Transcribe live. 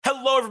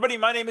Hello, everybody.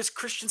 My name is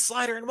Christian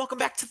Slider, and welcome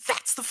back to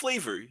That's the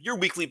Flavor, your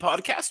weekly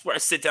podcast where I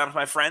sit down with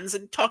my friends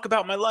and talk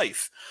about my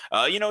life.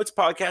 It's a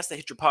podcast that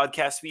hits your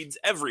podcast feeds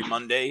every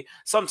Monday,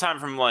 sometime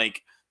from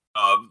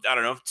I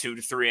don't know, 2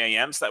 to 3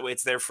 a.m. So that way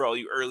it's there for all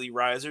you early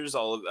risers,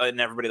 and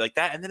everybody like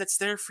that. And then it's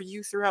there for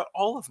you throughout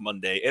all of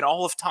Monday and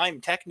all of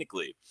time,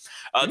 technically.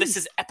 This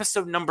is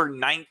episode number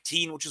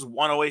 19, which is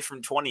one away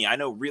from 20. I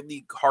know,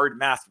 really hard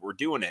math. We're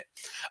doing it.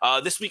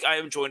 This week I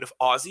am joined with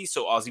Ozzy.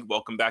 So, Ozzy,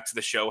 welcome back to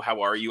the show.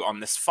 How are you on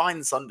this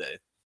fine Sunday?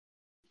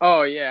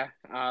 Oh, yeah.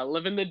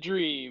 Living the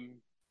dream,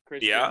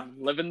 Christian. Yeah?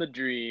 Living the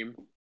dream.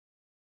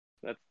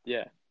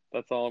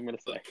 That's all I'm going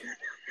to say.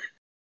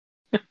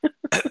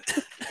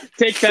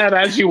 Take that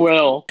as you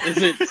will.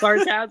 Is it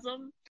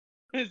sarcasm?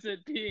 Is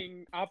it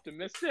being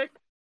optimistic?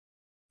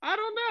 I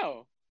don't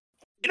know.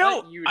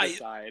 Let you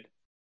decide.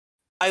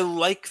 I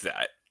like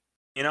that.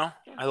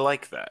 I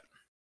like that.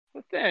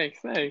 Well, thanks.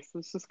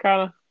 It's just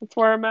that's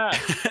where I'm at.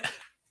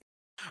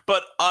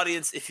 But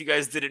audience, if you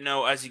guys didn't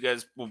know, as you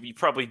guys, you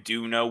probably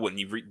do know when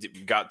you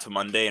got to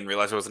Monday and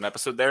realized there was an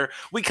episode there,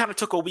 we kind of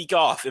took a week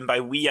off, and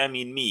by we I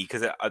mean me,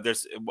 because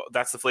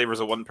That's the Flavor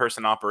is a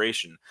one-person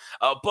operation.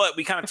 But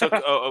we kind of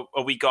took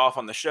a week off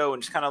on the show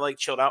and just kind of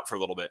chilled out for a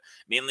little bit,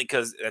 mainly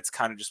because that's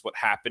kind of just what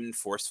happened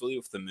forcefully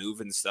with the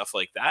move and stuff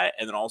like that,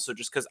 and then also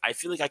just because I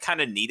feel like I kind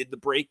of needed the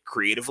break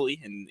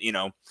creatively and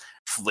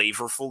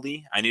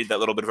flavorfully. I needed that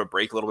little bit of a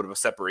break, a little bit of a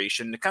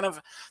separation to kind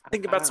of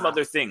think about some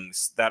other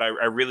things that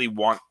I really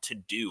want to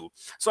do.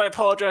 So I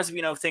apologize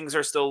if things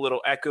are still a little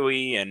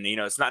echoey and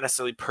it's not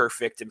necessarily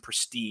perfect and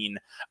pristine.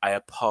 I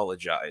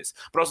apologize.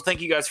 But also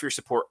thank you guys for your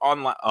support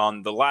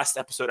on the last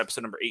episode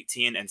number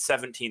 18 and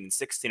 17 and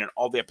 16 and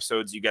all the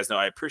episodes. You guys know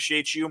I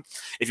appreciate you.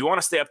 If you want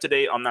to stay up to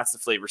date on That's the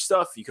Flavor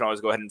stuff, you can always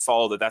go ahead and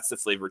follow the That's the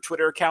Flavor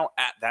Twitter account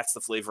at That's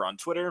the Flavor on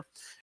Twitter.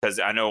 Because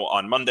I know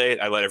on Monday,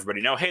 I let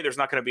everybody know, hey, there's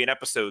not going to be an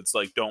episode.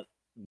 So, don't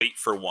wait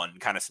for one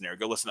kind of scenario.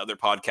 Go listen to other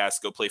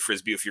podcasts. Go play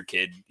Frisbee with your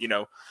kid.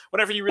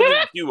 Whatever you really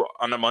do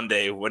on a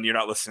Monday when you're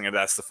not listening to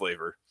That's the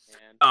Flavor. Man,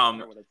 I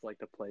know what it's like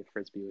to play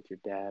Frisbee with your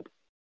dad.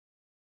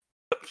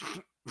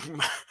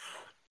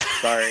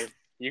 Sorry.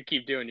 You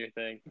keep doing your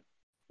thing.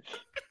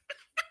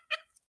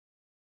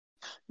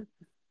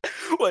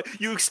 What,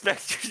 you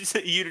expect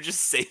you to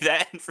just say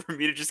that and for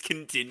me to just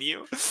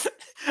continue?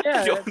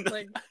 Yeah,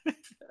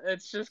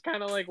 it's just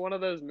kind of like one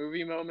of those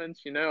movie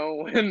moments,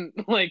 when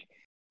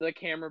the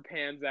camera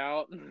pans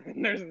out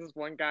and there's this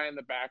one guy in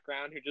the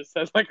background who just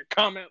says a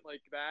comment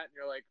like that, and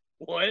you're like,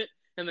 what?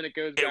 And then it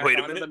goes back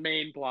onto the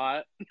main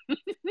plot.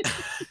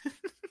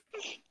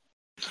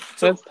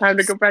 So it's time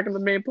to go back to the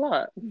main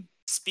plot.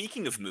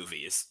 Speaking of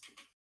movies,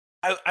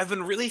 I've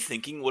been really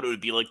thinking what it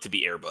would be like to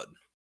be Air Bud.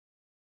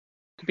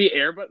 To be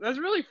Air Bud? That's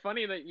really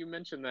funny that you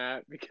mentioned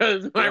that,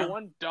 because my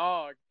one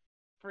dog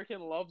freaking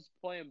loves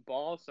playing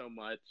ball so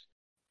much.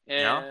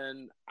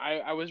 And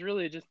I was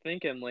really just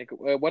thinking,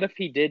 what if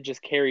he did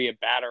just carry a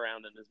bat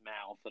around in his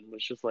mouth and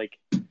was just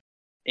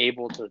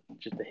able to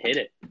hit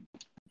it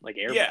like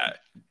Air Bud? Yeah.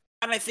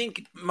 And I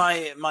think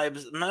my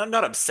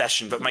not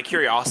obsession, but my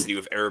curiosity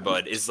with Air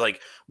Bud is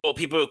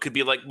people could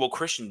be like, well,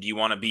 Christian, do you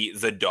want to be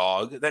the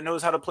dog that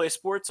knows how to play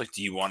sports?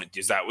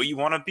 Is that what you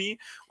want to be?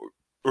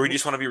 Or you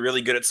just want to be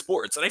really good at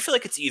sports? And I feel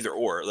like it's either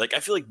or. I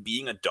feel like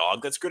being a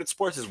dog that's good at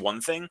sports is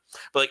one thing,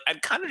 but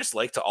I'd kind of just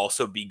like to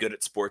also be good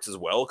at sports as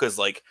well, because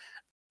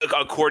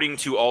according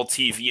to all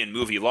TV and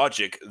movie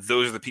logic,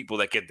 those are the people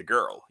that get the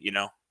girl,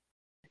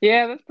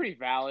 Yeah, that's pretty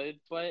valid,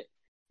 but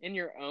in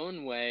your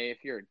own way,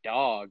 if you're a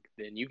dog,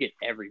 then you get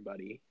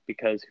everybody,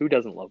 because who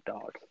doesn't love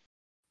dogs?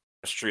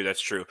 That's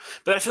true.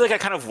 But I feel like I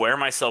kind of wear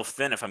myself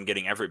thin if I'm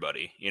getting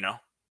everybody,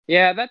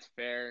 Yeah, that's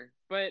fair.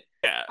 But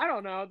yeah. I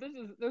don't know. This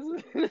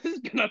has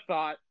been a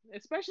thought,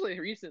 especially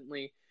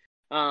recently.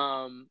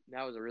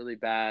 That was a really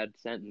bad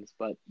sentence,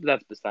 but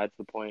that's besides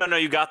the point. No,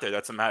 you got there.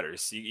 That's what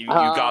matters. You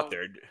got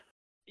there.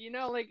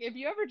 If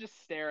you ever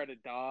just stare at a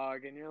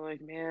dog and you're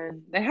like,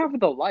 man, they have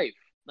the life.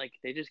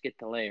 They just get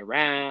to lay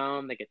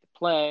around, they get to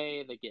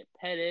play, they get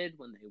petted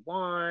when they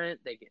want,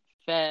 they get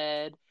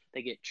fed,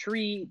 they get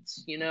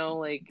treats.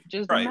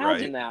 Just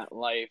imagine that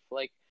life.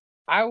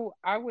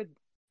 I would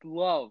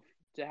love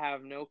to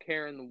have no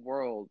care in the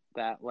world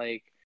that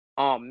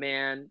oh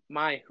man,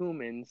 my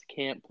humans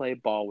can't play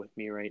ball with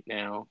me right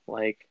now.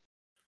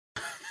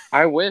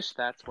 I wish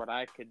that's what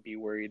I could be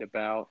worried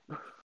about.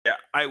 Yeah,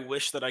 I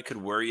wish that I could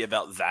worry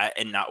about that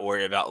and not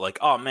worry about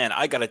oh man,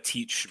 I gotta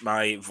teach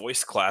my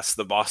voice class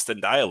the Boston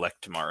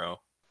dialect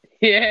tomorrow.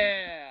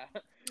 Yeah.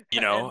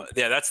 Yeah,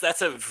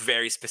 that's a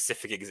very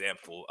specific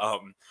example.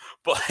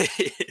 But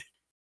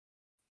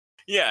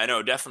yeah, I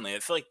know, definitely. I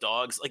feel like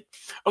dogs, okay,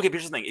 but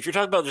here's the thing. If you're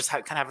talking about just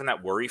kind of having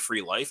that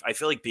worry-free life, I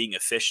feel like being a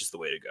fish is the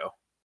way to go.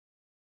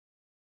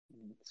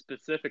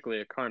 Specifically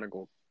a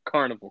carnival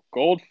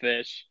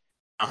goldfish.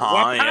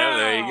 Uh-huh, yeah,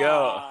 there you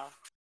go.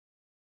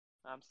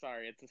 I'm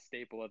sorry, it's a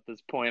staple at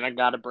this point. I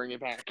gotta bring it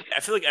back.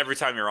 I feel like every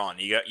time you're on,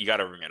 you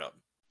gotta bring it up.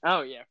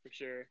 Oh yeah, for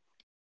sure.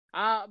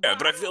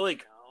 But I feel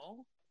like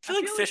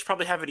fish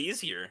probably have it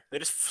easier. They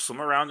just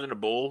swim around in a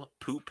bowl,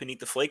 poop, and eat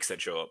the flakes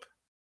that show up.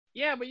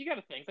 Yeah, but you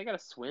gotta think they gotta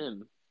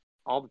swim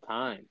all the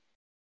time.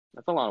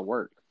 That's a lot of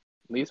work.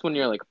 At least when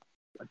you're like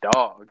a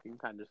dog, you can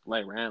kind of just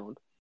lay around.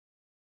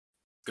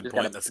 Good Just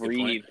point. gotta That's a good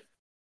point. breathe.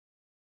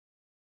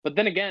 But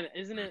then again,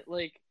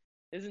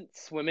 isn't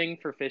swimming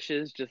for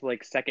fishes just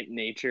like second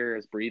nature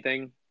as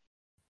breathing? And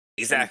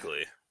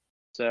Exactly.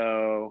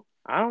 so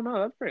I don't know.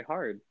 That's pretty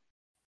hard.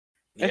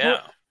 If we're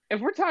Yeah. if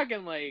we're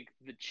talking like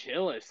the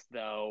chillest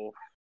though,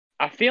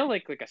 I feel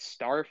like a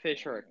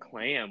starfish or a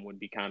clam would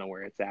be kind of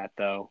where it's at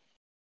though.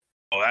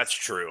 Oh, that's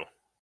true.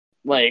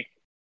 Like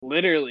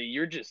literally,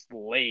 you're just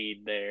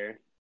laid there.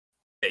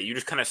 Yeah, you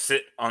just kind of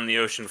sit on the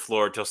ocean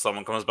floor until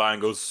someone comes by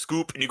and goes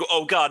scoop, and you go,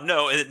 "Oh God,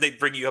 no!" And then they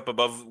bring you up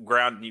above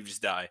ground, and you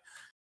just die.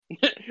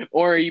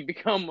 Or you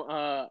become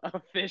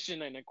a fish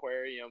in an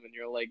aquarium and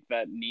you're like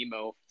that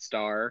Nemo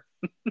star.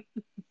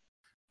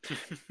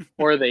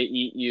 Or they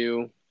eat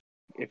you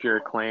if you're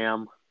a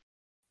clam.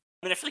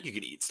 I mean, I feel like you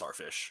could eat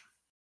starfish.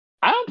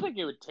 I don't think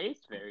it would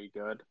taste very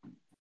good.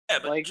 Yeah,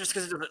 but Like, just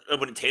because it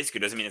wouldn't taste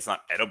good doesn't mean it's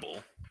not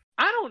edible.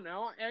 I don't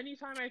know.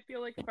 Anytime I feel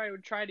like if I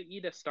would try to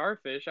eat a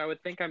starfish, I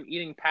would think I'm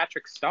eating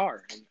Patrick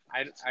Star.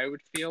 And I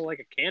would feel like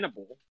a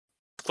cannibal.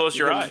 Close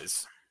your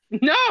Because-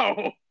 eyes.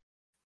 No!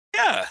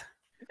 Yeah.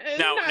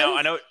 Now, No.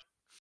 I know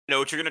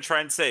what you're gonna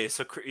try and say.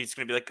 So it's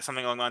gonna be like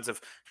something along the lines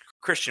of,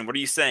 Christian, what are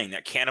you saying?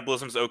 That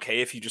cannibalism's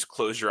okay if you just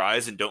close your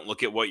eyes and don't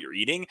look at what you're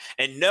eating?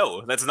 And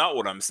no, that's not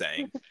what I'm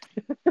saying.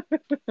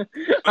 I'm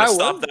I gonna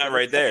stop was that gonna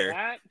right say there.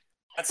 that.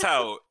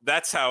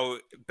 That's how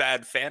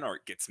bad fan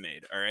art gets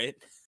made. All right.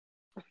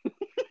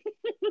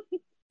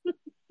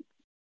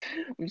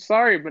 I'm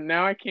sorry, but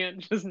now I can't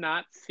just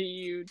not see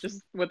you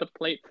just with a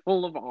plate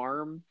full of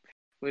arm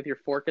with your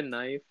fork and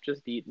knife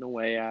just eating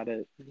away at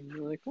it. And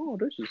you're like, oh,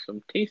 this is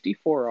some tasty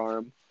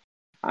forearm.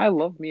 I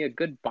love me a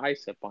good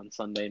bicep on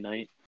Sunday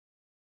night.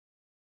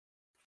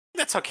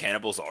 That's how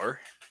cannibals are.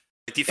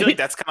 Like, do you feel like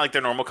that's kind of like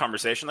their normal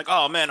conversation? Like,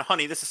 oh man,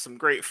 honey, this is some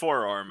great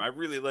forearm. I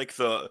really like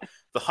the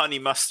honey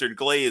mustard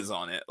glaze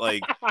on it.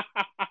 Like,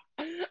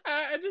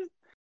 I just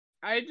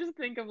I just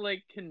think of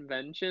like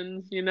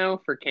conventions,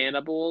 for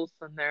cannibals,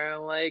 and they're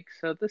like,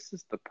 so this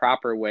is the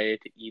proper way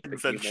to eat the human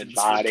conventions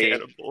for body.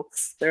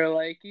 cannibals. They're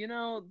like,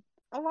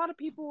 a lot of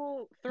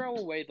people throw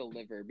away the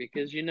liver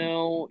because you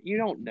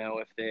don't know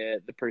if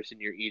the person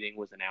you're eating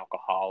was an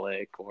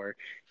alcoholic or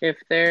if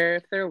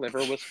their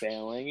liver was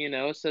failing.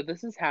 So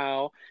this is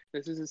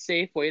a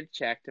safe way to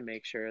check to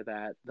make sure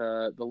that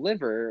the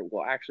liver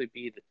will actually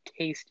be the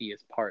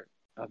tastiest part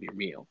of your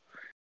meal.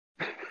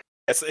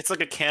 It's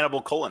like a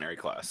cannibal culinary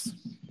class.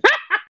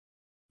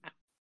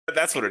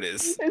 That's what it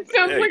is. It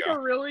sounds There you like go. a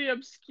really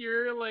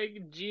obscure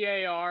like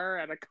GAR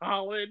at a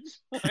college,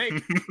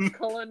 like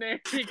culinary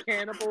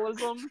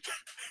cannibalism.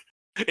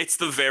 It's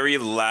the very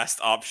last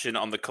option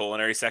on the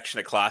culinary section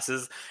of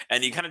classes,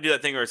 and you kind of do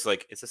that thing where it's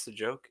like, is this a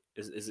joke?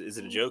 Is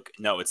it a joke?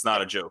 No, it's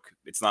not a joke.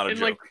 It's not a And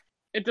joke. like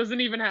it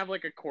doesn't even have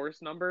like a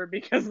course number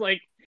because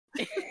like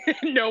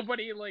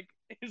nobody like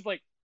is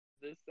like,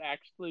 this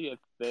actually a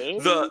thing?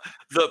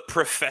 The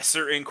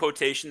professor in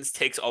quotations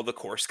takes all the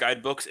course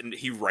guidebooks and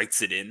he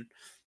writes it in.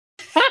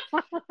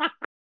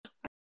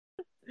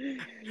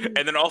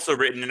 And then also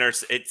written in our,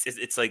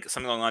 it's like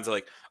something along the lines of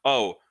like,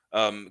 oh,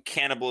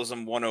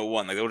 cannibalism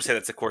 101. Like they would say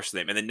that's a course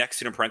name, and then next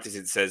to it in parentheses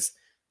it says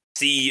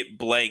see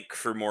blank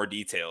for more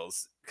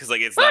details, because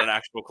like it's not an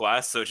actual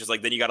class, so it's just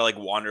like then you gotta like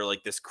wander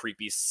like this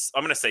creepy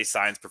I'm gonna say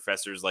science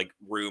professor's like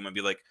room and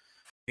be like,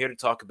 I'm here to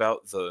talk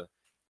about the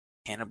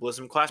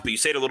cannibalism class, but you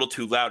say it a little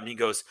too loud, and he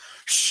goes,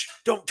 shh,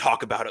 don't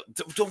talk about it,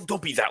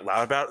 don't be that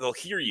loud about it, they'll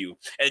hear you.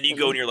 And then you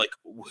go and you're like,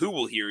 who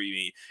will hear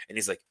me? And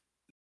he's like,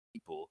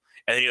 people.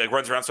 And then he like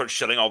runs around, starts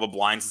shutting all the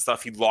blinds and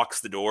stuff. He locks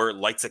the door,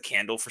 lights a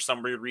candle for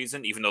some weird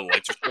reason, even though the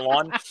lights are still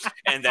on.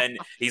 And then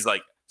he's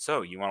like,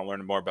 so you want to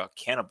learn more about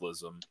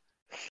cannibalism?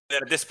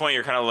 And at this point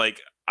you're kind of like,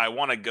 I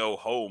want to go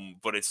home,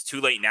 but it's too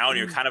late now, and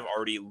you're kind of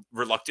already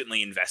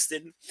reluctantly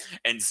invested.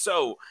 And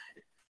so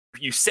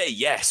you say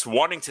yes,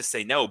 wanting to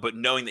say no, but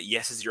knowing that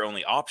yes is your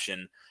only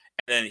option.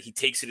 And then he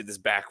takes you to this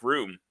back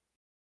room,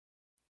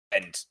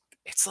 and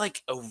it's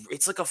like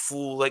a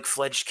full like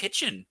fledged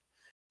kitchen,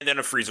 and then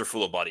a freezer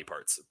full of body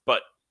parts.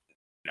 But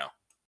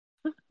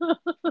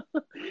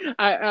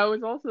I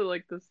was also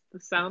like, this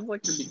sounds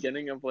like the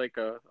beginning of like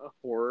a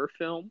horror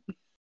film.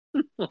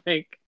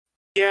 Like,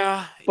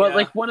 yeah, but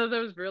like one of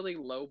those really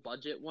low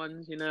budget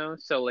ones,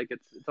 so like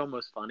it's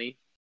almost funny.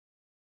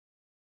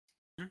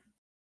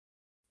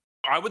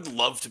 I would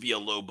love to be a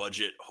low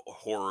budget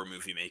horror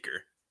movie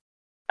maker.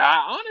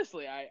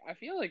 Honestly, I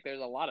feel like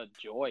there's a lot of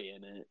joy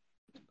in it.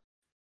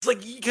 It's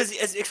like, because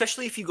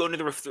especially if you go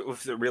into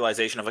with the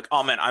realization of like,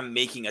 oh man, I'm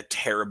making a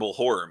terrible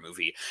horror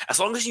movie. As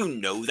long as you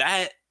know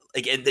that,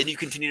 like, and then you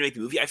continue to make the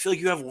movie, I feel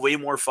like you have way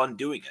more fun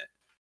doing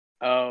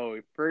it. Oh,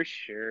 for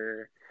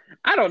sure.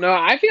 I don't know.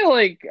 I feel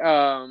like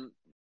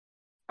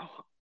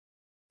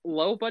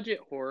low budget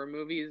horror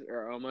movies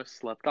are almost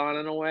slept on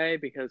in a way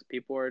because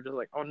people are just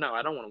like, oh no,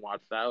 I don't want to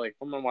watch that. Like, if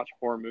I'm gonna watch a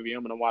horror movie,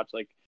 I'm gonna watch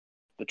like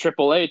the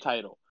AAA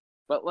title.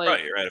 But like,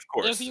 Right, of if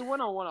course. you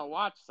want to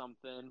watch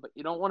something, but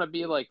you don't want to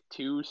be like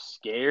too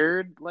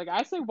scared, like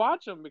I say,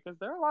 watch them because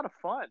they're a lot of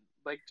fun.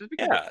 Like just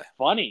because they're Yeah.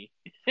 funny,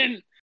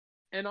 and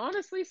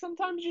honestly,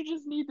 sometimes you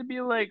just need to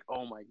be like,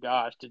 oh my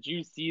gosh, did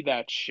you see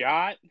that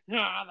shot?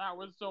 Ah, that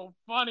was so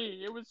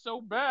funny. It was so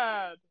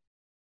bad.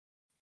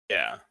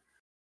 Yeah.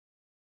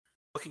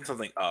 Looking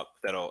something up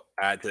that'll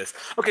add to this.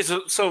 Okay,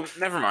 so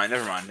never mind.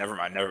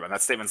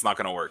 That statement's not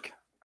gonna work.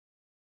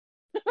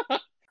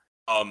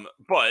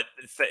 But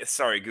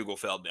sorry, Google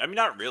failed me. I mean,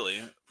 not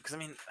really, because I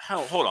mean,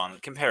 hold on,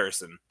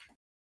 comparison.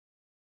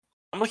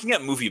 I'm looking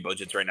at movie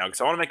budgets right now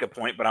because I want to make a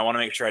point, but I want to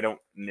make sure I don't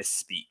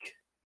misspeak.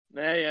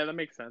 Yeah, that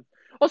makes sense.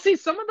 Well, see,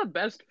 some of the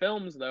best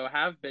films though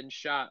have been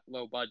shot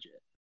low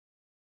budget.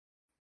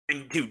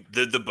 And dude,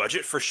 the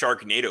budget for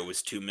Sharknado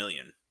was $2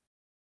 million.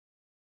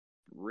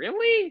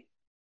 Really?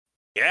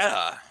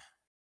 Yeah.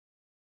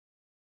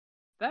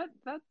 That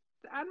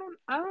I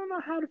don't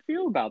know how to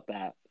feel about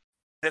that.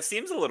 That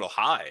seems a little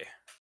high.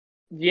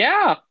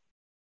 Yeah.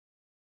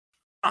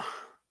 Huh.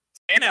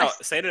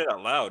 Saying it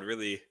out loud,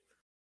 really.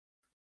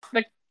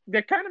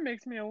 That kind of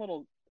makes me a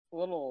little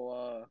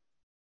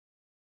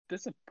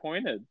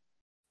disappointed.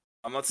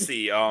 Let's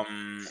see.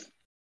 Then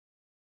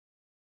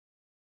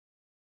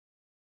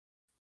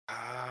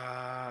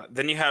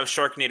you have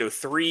Sharknado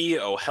 3,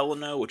 Oh Hell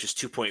No, which is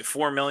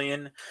 2.4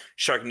 million.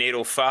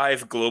 Sharknado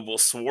 5, Global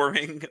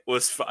Swarming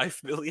was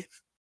 5 million.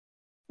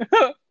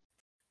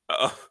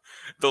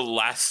 The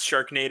last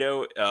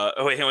Sharknado.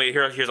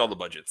 Here's all the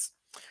budgets.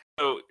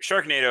 So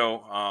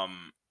Sharknado,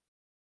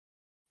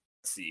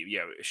 let's see,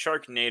 yeah,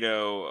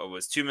 Sharknado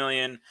was 2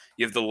 million.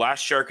 You have the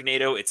last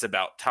Sharknado, It's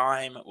About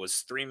Time,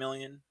 was 3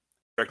 million.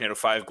 Sharknado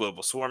 5,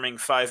 Global Swarming,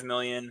 5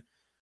 million.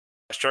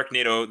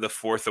 Sharknado: The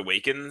Fourth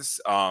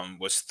Awakens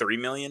was 3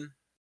 million.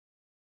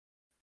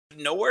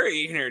 Nowhere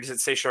in here does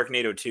it say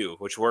Sharknado 2,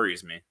 which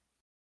worries me.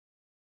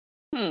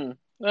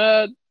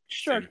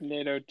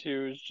 Sharknado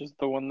 2 is just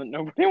the one that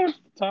nobody wants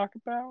to talk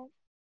about.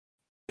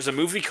 There's a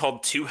movie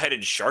called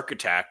Two-Headed Shark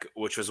Attack,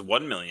 which was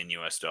 $1 million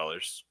US.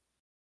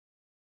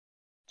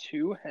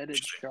 Two-Headed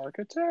Shark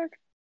Attack?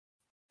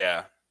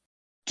 Yeah.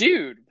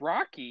 Dude,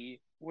 Rocky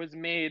was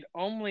made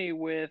only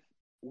with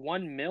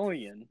 1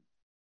 million.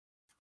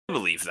 I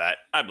believe that.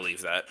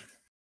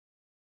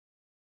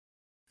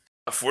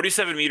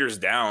 47 Meters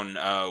Down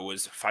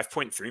was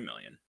 5.3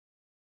 million.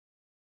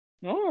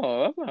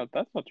 Oh,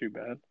 that's not too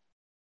bad.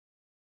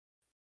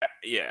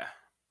 Yeah.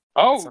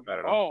 Oh, not bad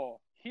at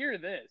all. hear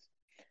this.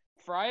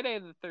 Friday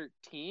the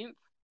 13th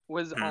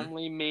was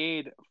only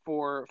made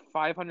for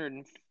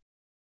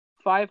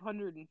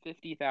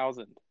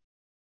 550,000.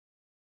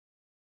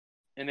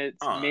 And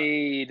it's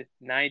made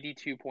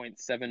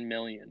 92.7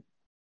 million.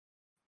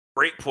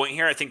 Great point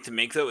here, I think, to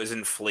make, though, is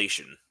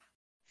inflation.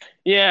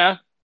 Yeah.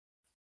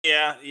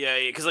 Yeah.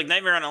 Because, like,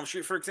 Nightmare on Elm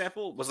Street, for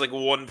example, was, like,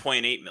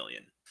 1.8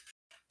 million.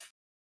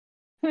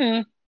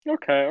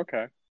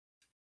 Okay.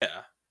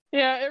 Yeah.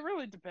 Yeah, it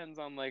really depends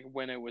on, like,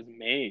 when it was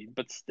made,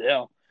 but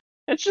still.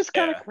 It's just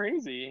kind of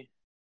crazy.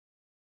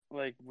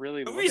 Like,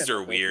 really. Movies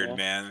are weird,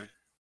 man.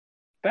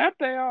 That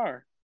they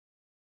are.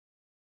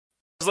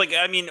 It's like,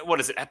 I mean, what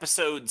is it?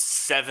 Episode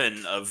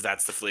 7 of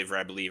That's the Flavor,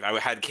 I believe. I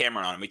had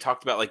Cameron on, and we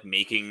talked about, like,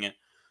 making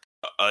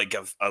a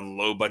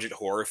low budget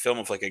horror film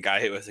of like a guy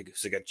who has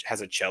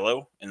a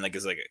cello and like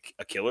is like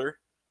a killer.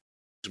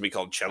 It's we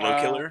called Cello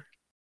Killer.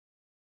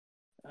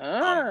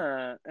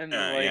 And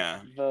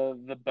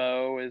the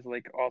bow is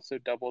like also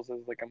doubles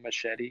as like a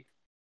machete.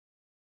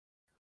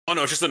 Oh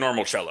no, it's just a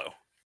normal cello.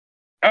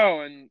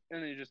 Oh, and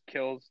he just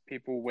kills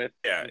people with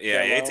cello.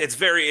 It's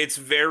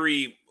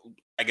very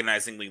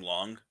agonizingly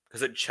long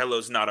because a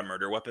cello's not a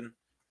murder weapon.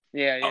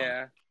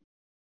 Yeah.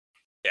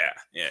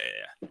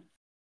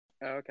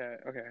 Okay.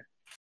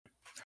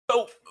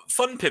 So,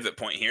 fun pivot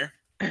point here.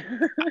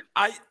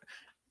 I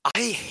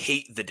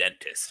hate The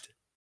Dentist.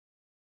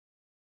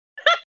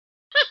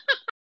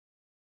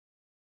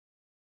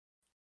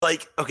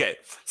 Like, okay,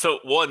 so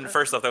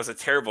first off, that was a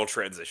terrible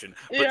transition.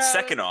 But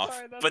second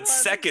off,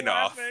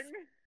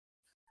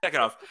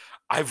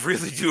 I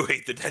really do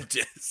hate The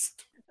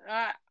Dentist.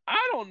 I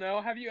don't know.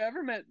 Have you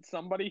ever met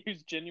somebody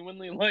who's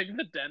genuinely like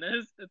The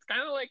Dentist? It's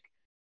kind of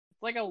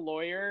like a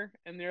lawyer,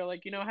 and they're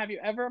like, have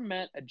you ever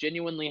met a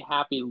genuinely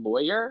happy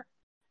lawyer?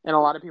 And a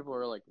lot of people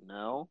are like,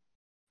 no.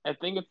 I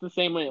think it's the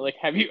same way. Like,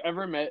 have you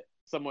ever met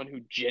someone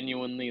who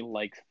genuinely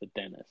likes The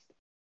Dentist?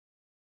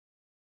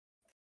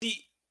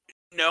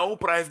 No,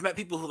 but I've met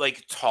people who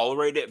like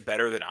tolerate it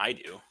better than I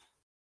do.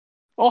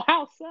 Well,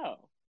 how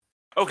so?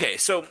 Okay,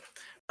 so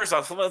first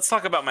off, let's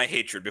talk about my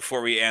hatred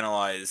before we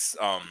analyze.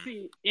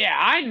 Yeah,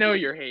 I know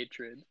your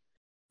hatred.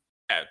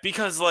 Yeah,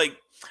 because like,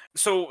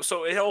 so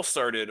it all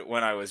started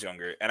when I was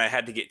younger, and I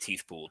had to get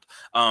teeth pulled.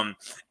 And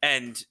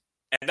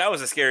that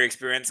was a scary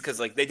experience because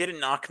like they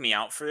didn't knock me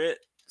out for it,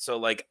 so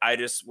like I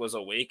just was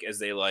awake as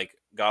they like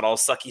got all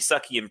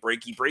sucky and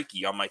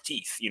breaky on my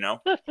teeth,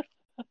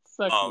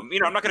 I'm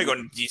not going to go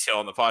into detail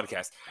on the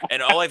podcast.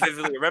 And all I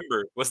vividly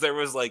remember was there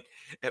was like,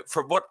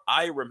 from what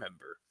I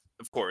remember,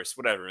 of course,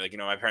 whatever, like,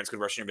 my parents could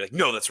rush in and be like,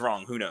 no, that's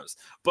wrong. Who knows?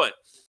 But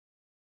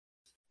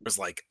was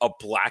like a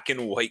black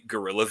and white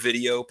gorilla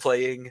video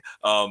playing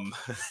on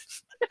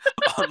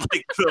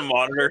like the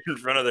monitor in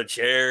front of the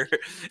chair,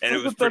 and it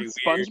Was was it that pretty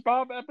weird.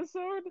 SpongeBob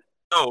episode?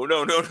 No,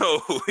 no, no,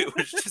 no. It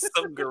was just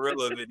some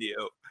gorilla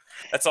video.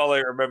 That's all I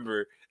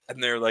remember.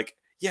 And they're like,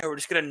 "Yeah, we're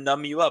just gonna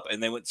numb you up,"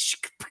 and they went,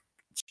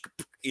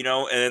 you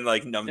know, and then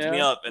like numbed me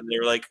Yeah. up, and they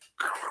were like,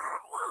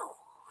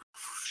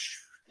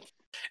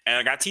 and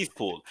I got teeth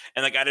pulled,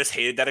 and like I just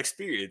hated that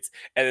experience.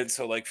 And then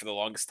so like for the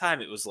longest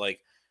time, it was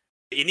like,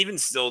 and even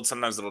still,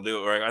 sometimes it'll do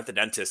it. Or at the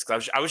dentist,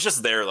 because I was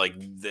just there like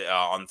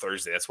on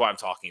Thursday. That's why I'm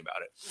talking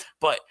about it.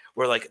 But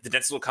where like the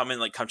dentist will come in,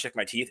 like come check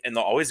my teeth, and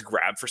they'll always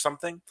grab for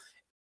something,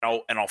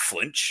 and I'll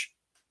flinch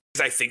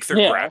because I think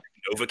they're grabbing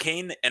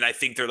Novocaine, and I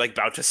think they're like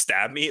about to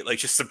stab me, like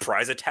just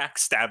surprise attack,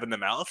 stab in the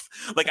mouth.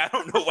 Like I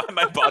don't know why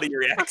my body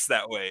reacts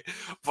that way,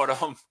 but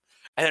and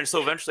then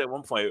so eventually at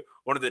one point,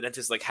 one of the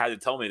dentists like had to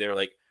tell me, they were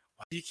like,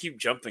 "Why do you keep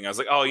jumping?" I was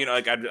like, "Oh, you know,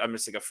 like I'm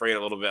just like afraid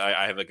a little bit.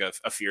 I have like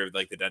a fear of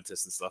like the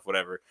dentist and stuff,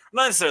 whatever.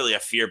 Not necessarily a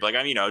fear, but like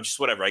I'm, you know, just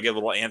whatever. I get a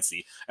little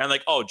antsy, and I'm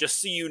like, oh,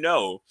 just so you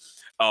know,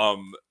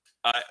 um."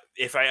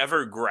 If I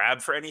ever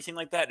grab for anything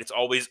like that, it's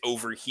always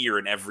over here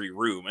in every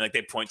room, and like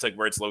they point to like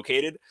where it's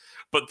located.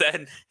 But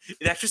then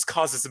that just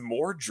causes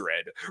more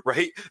dread,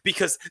 right?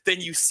 Because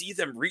then you see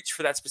them reach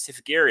for that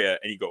specific area,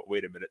 and you go,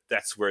 "Wait a minute,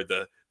 that's where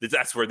the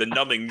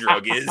numbing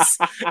drug is."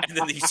 And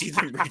then you see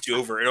them reach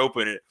over and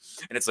open it,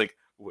 and it's like,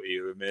 "Wait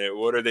a minute,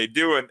 what are they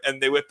doing?"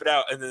 And they whip it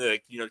out, and then they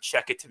like, you know,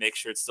 check it to make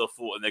sure it's still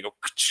full, and they go,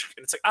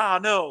 and it's like, "Ah,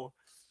 no."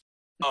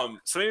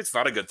 So maybe it's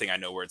not a good thing I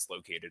know where it's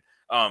located.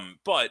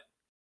 But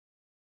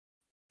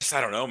I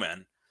don't know,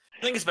 man.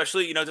 I think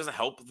especially, you know, it doesn't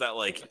help that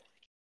like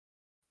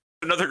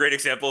another great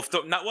example of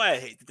not why I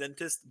hate the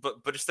dentist,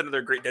 but just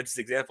another great dentist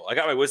example. I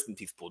got my wisdom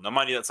teeth pulled. Now,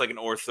 mind you, that's like an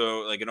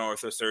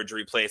ortho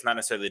surgery place, not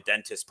necessarily a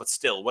dentist, but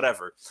still,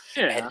 whatever.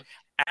 Yeah. And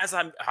as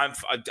I'm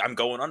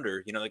going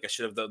under, you know, like I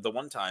should have the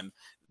one time.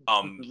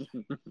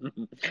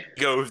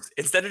 Goes,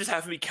 instead of just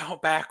having me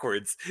count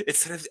backwards,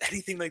 instead of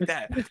anything like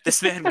that,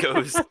 this man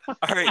goes,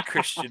 "All right,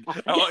 Christian,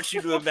 I want you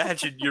to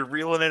imagine you're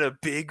reeling in a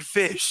big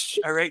fish.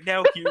 All right,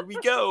 now here we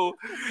go.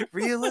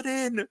 Reel it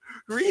in,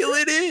 reel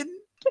it in."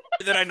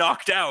 And then I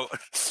knocked out.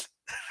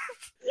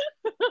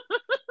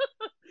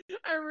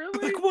 I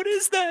really, Like, what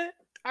is that?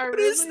 I What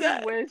is really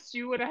that? wish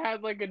you would have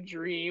had like a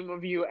dream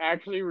of you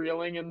actually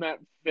reeling in that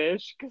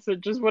fish, because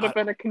it just would have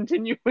been a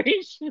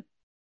continuation.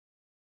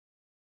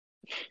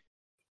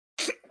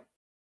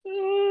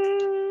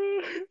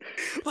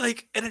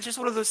 Like, and it's just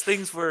one of those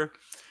things where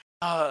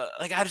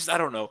like I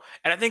don't know.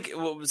 And I think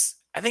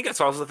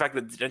it's also the fact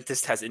that the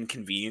dentist has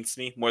inconvenienced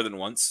me more than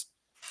once.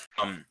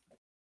 You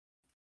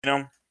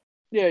know,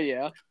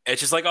 Yeah.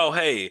 it's just like, "Oh,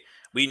 hey,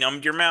 we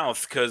numbed your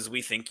mouth because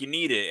we think you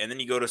need it." And then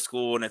you go to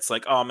school and it's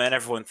like, "Oh man,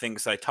 everyone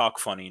thinks I talk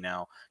funny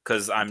now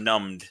because I'm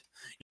numbed."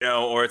 You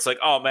know, or it's like,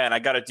 "Oh man, I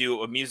got to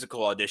do a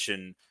musical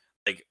audition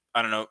like,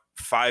 I don't know,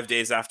 5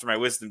 days after my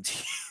wisdom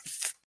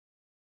teeth."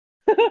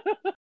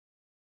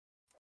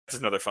 That's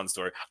another fun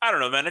story. I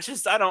don't know, man. It's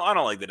just I don't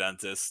like the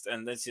dentist,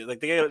 and it's like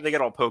they get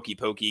all pokey,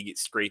 get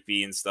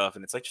scrapey and stuff,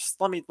 and it's like, just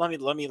let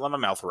my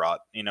mouth rot,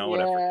 you know,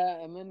 whatever.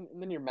 Yeah, and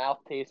then your mouth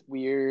tastes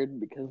weird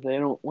because they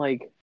don't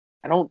like.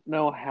 I don't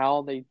know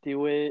how they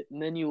do it. And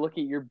then you look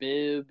at your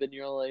bib and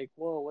you're like,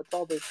 "Whoa, what's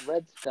all this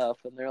red stuff?"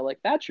 And they're like,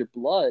 "That's your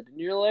blood." And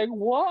you're like,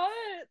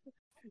 "What?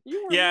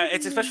 You were Yeah,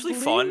 it's making me especially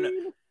fun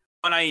bleed?"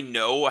 when I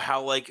know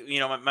how, like,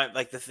 you know, my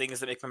like the things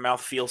that make my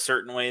mouth feel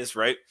certain ways,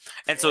 right?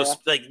 And so Yeah.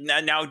 like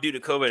now due to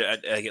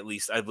COVID, at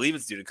least I believe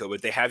it's due to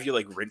COVID, they have you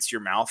like rinse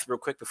your mouth real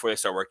quick before they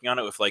start working on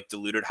it with like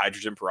diluted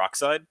hydrogen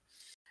peroxide.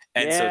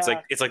 And so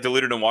Yeah. it's like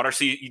diluted in water.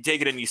 So you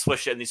take it and you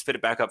swish it and you spit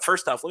it back up.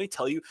 First off, let me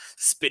tell you,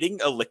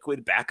 spitting a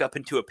liquid back up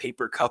into a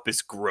paper cup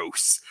is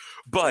gross.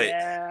 But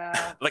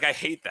Yeah. like I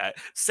hate that.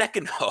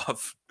 Second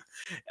off,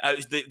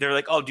 they're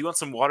like, "Oh, do you want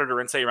some water to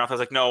rinse out your mouth?" I was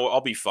like, "No,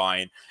 I'll be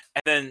fine."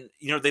 And then,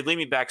 you know, they leave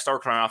me back, start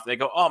working my mouth, and they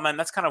go, "Oh man,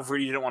 that's kind of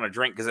weird. You didn't want to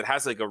drink because it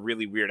has like a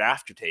really weird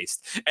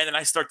aftertaste." And then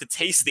I start to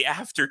taste the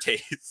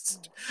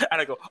aftertaste, and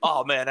I go,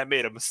 "Oh man, I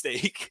made a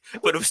mistake,"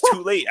 but it was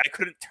too late. I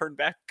couldn't turn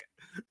back.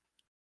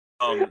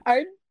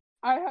 I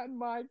I had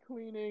my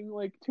cleaning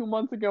like 2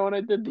 months ago and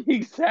I did the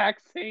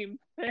exact same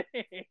thing.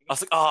 I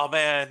was like, "Oh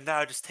man,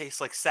 now it just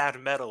tastes like sad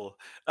metal."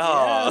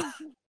 Yeah. Oh,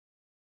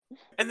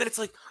 and then it's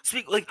like,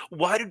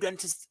 why do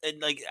dentists and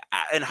like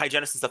and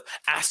hygienists and stuff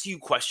ask you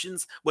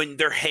questions when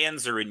their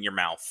hands are in your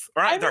mouth,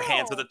 or I not their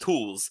hands, but the know.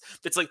 tools?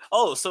 It's like,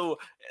 "Oh, so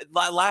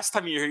last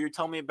time you were here, you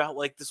tell me about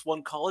like this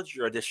one college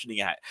you're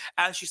auditioning at,"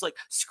 as she's like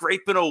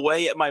scraping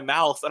away at my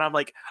mouth, and I'm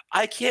like,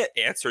 I can't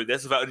answer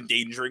this without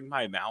endangering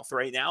my mouth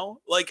right now.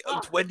 Like,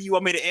 when do you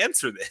want me to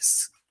answer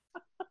this?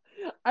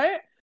 I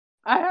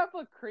I have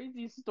a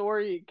crazy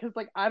story because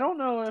like I don't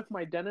know if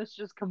my dentist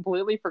just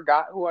completely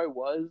forgot who I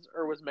was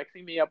or was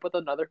mixing me up with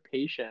another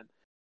patient,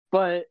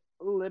 but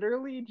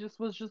literally just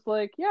was just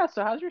like, "Yeah,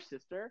 so how's your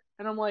sister?"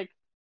 And I'm like,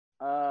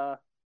 "Uh,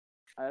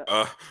 I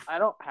Uh, I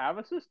don't have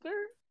a sister."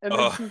 And then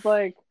uh, she's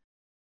like,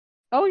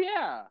 "Oh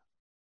yeah,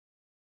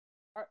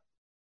 are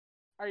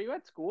are you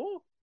at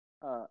school?"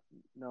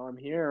 No, I'm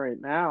here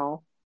right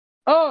now.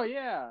 Oh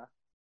yeah,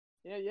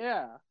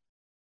 yeah.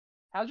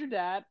 How's your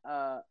dad?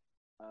 My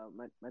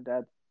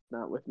dad's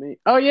not with me.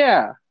 Oh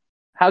yeah.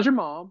 How's your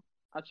mom?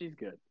 Oh, she's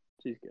good.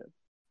 She's good.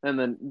 And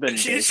then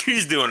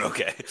She's doing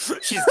okay.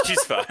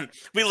 She's fine.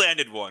 We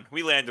landed one.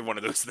 We landed one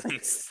of those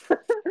things.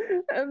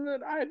 and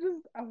then I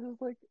was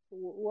like,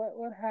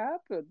 what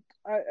happened?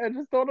 I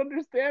just don't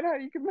understand how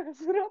you can mess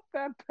it up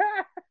that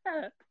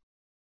bad.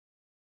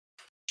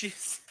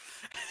 She's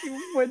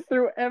You went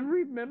through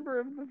every member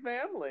of the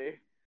family.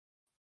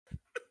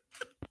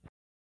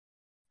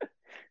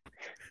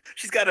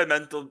 she's got a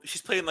mental.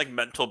 She's playing like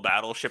mental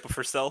battleship of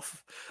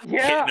herself,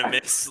 Yeah. hitting a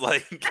miss.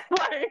 Like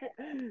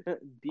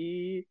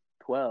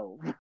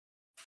D12.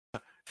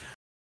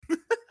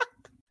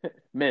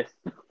 Miss.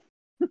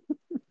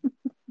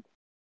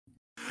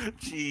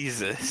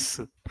 Jesus.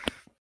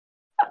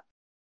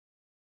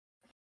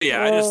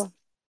 Yeah,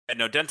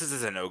 no, dentist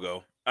is a no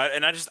go.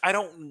 I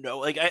don't know.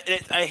 Like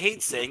I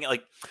hate saying it.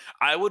 Like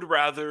I would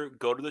rather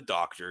go to the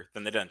doctor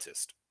than the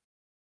dentist.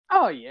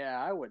 Oh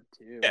yeah, I would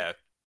too. Yeah,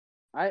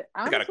 I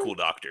honestly, got a cool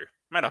doctor.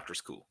 My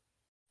doctor's cool.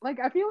 like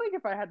I feel like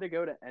if I had to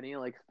go to any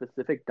like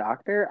specific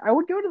doctor, I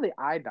would go to the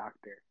eye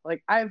doctor.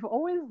 Like I've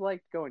always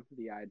liked going to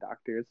the eye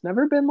doctor. It's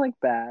never been like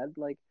bad.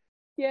 Like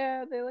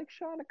yeah, they like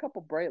shine a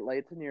couple bright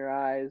lights in your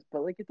eyes,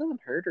 but like it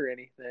doesn't hurt or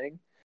anything.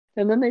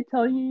 And then they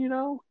tell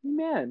you,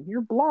 man,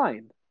 you're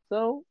blind.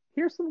 So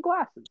here's some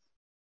glasses.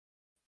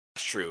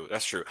 That's true.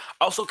 That's true.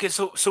 Also, okay,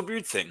 so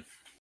weird thing.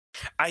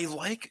 I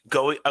like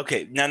going.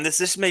 Okay, now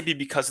this may be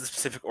because of the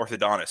specific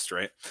orthodontist,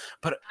 right?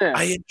 But Yeah.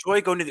 I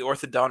enjoy going to the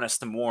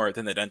orthodontist more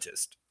than the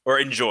dentist, or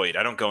enjoyed.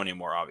 I don't go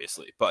anymore,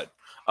 obviously, but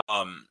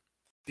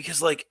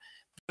because like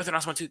the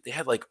orthodontist one too, they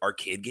had like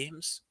arcade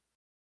games.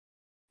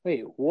 Wait,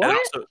 And what?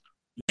 also,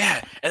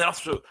 yeah, and then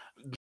also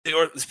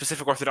the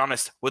specific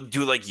orthodontist would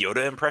do like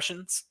Yoda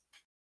impressions.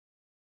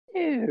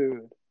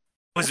 Dude.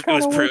 It was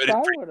pretty I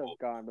would have cool.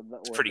 gone to the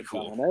orthodontist. Pretty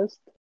cool.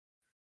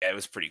 Yeah, it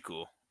was pretty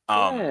cool.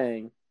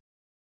 Dang.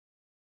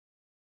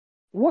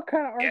 What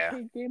kind of Yeah.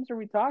 arcade games are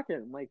we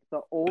talking? Like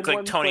the old Look like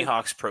ones? Tony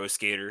Hawk's Pro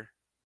Skater.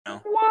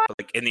 What? But,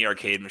 like in the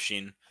arcade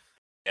machine.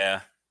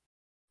 Yeah.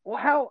 Well,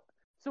 how?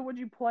 So would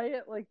you play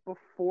it like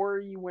before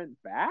you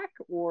went back,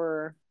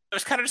 or? It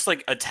was kind of just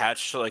like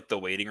attached to like the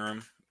waiting room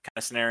kind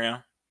of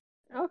scenario.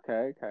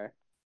 Okay.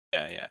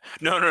 Yeah.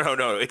 No.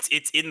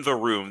 It's in the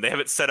room. They have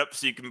it set up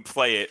so you can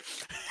play it.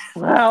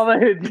 Well,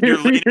 they do. You're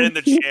leaning in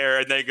the chair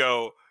and they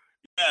go,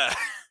 yeah.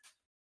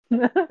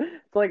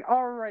 It's like,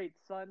 all right,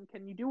 son,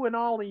 can you do an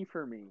ollie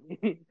for me?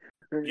 You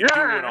do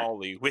an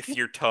ollie with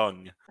your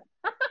tongue.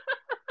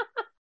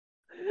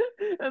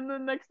 And the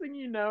next thing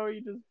you know, you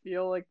just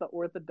feel like the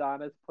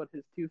orthodontist put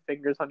his 2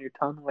 fingers on your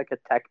tongue like a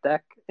tech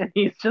deck, and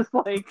he's just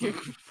like,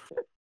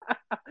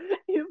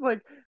 he's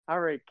like, all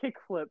right,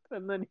 kickflip,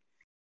 and then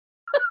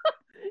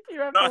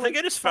you have No, to, I think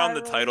like, I just found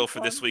the spiral title your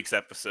for this tongue. week's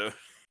episode.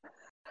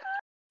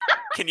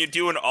 Can you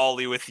do an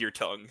ollie with your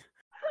tongue?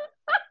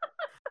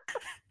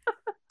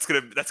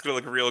 That's gonna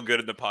look real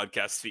good in the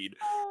podcast feed.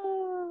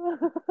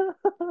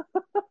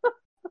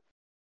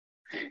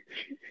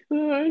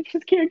 I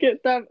just can't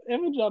get that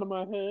image out of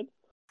my head.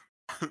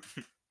 It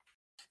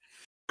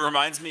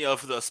reminds me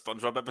of the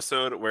SpongeBob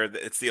episode where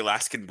it's the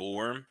Alaskan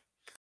bullworm.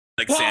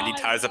 Like Sandy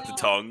ties up the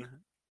tongue.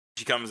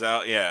 She comes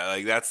out. Yeah,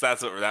 like that's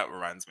what that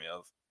reminds me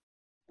of.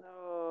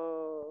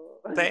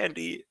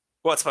 Sandy.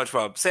 What,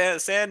 SpongeBob?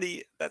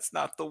 Sandy, that's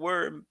not the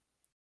worm.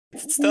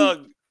 It's its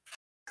tongue.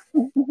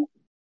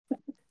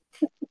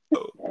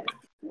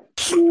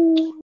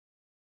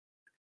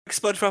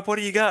 SpongeBob, what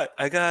do you got?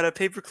 I got a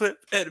paperclip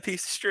and a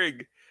piece of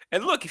string.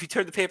 And look, if you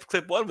turn the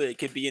paperclip one way, it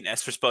could be an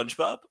S for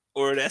SpongeBob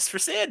or an S for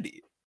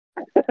Sandy.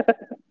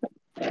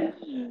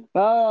 Oh,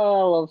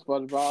 I love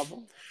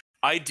SpongeBob.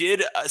 I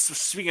did. So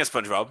speaking of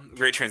SpongeBob,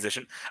 great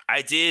transition.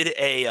 I did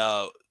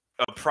a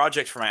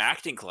project for my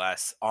acting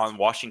class on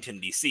Washington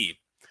D.C.,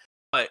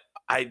 but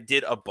I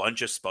did a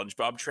bunch of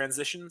SpongeBob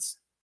transitions.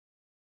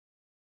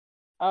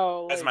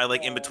 Oh, as my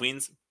like in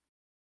betweens.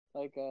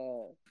 Like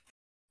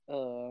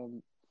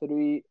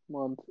 3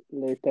 months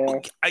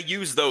later. I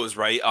use those,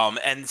 right?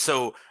 And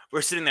so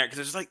we're sitting there because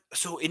there's like,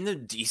 so in the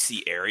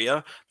DC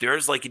area,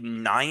 there's like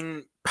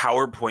 9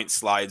 PowerPoint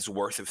slides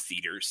worth of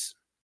theaters.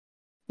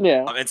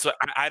 Yeah. And so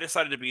I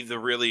decided to be the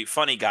really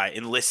funny guy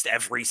and list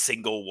every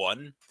single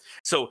one.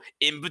 So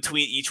in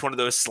between each one of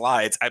those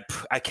slides,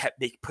 I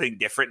kept putting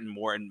different and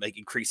more and like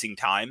increasing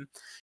time.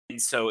 And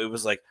so it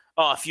was like,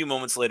 a few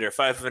moments later,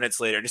 5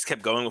 minutes later, I just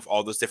kept going with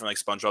all those different like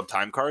SpongeBob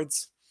time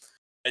cards.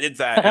 I did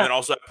that, and then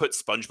also I put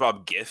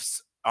SpongeBob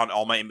GIFs on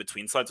all my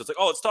in-between slides. So it's like,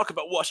 let's talk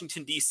about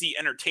Washington, D.C.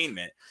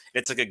 entertainment.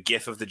 It's like a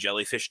GIF of the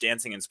jellyfish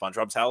dancing in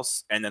SpongeBob's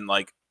house, and then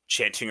like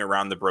chanting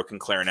around the broken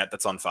clarinet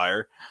that's on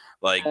fire.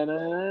 Like, and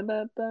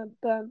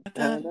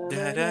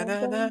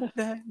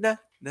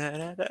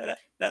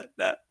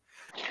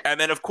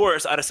then of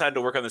course I decided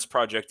to work on this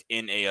project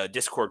in a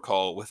Discord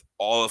call with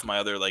all of my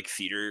other like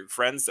theater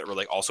friends that were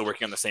like also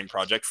working on the same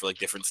project for like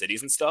different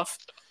cities and stuff.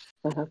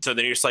 So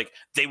they're just like,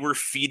 they were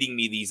feeding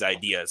me these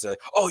ideas. They're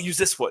like, use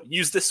this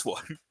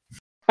one.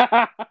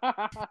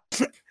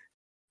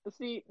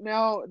 See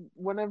now,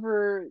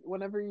 whenever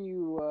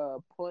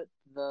you put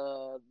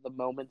the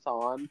moments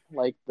on,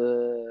 like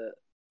the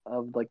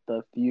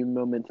few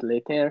moments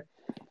later,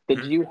 did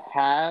Mhm. you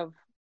have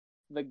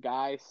the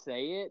guy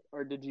say it,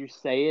 or did you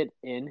say it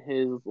in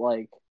his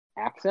like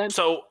accent?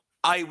 So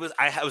I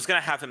was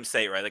gonna have him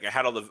say it right. Like I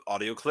had all the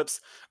audio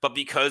clips, but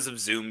because of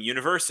Zoom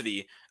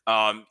University,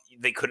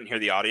 they couldn't hear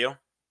the audio.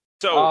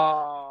 So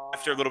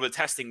after a Oh, little bit of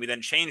testing, we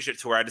then changed it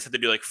to where I just had to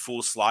do like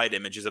full slide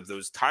images of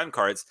those time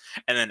cards,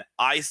 and then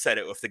I said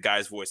it with the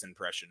guy's voice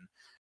impression.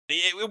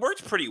 It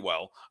worked pretty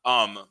well.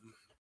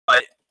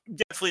 But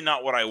definitely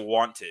not what I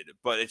wanted.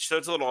 But it's a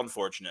little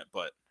unfortunate.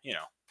 But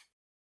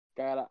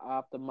gotta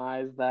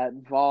optimize that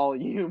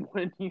volume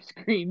when you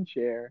screen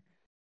share.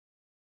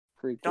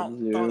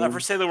 don't Freaking don't ever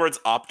Zoom. say the words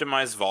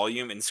optimize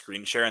volume and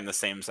screen share in the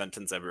same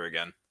sentence ever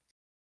again.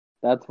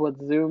 That's what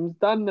Zoom's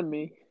done to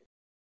me.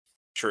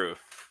 True.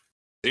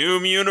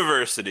 Zoom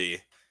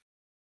University.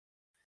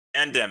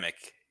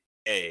 Pandemic.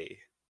 A.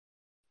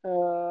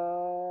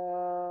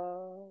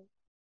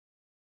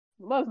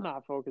 Let's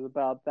not focus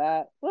about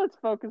that. Let's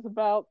focus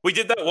about We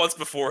did that once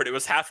before, and it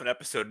was half an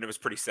episode, and it was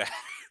pretty sad.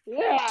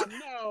 yeah,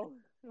 no.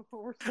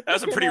 We're That was a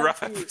sticking pretty up rough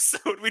the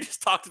episode. We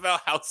just talked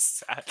about how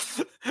sad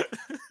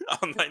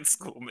online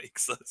school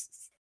makes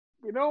us.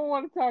 we don't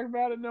want to talk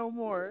about it no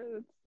more.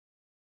 It's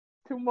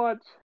too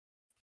much.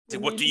 We So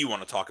what need do you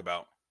want to talk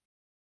about?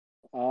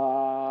 to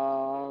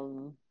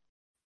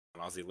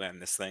Ozzy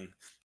land this thing.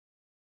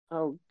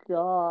 oh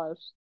gosh.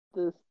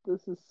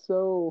 This is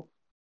so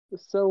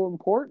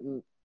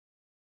important.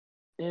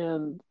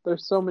 And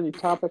there's so many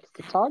topics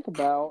to talk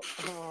about.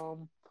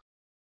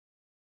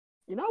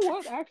 You know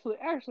what?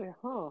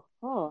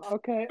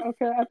 Okay.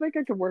 I think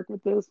I can work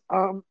with this.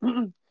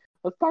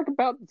 Let's talk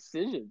about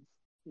decisions.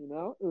 You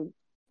know,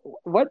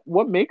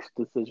 what makes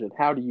decision?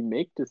 How do you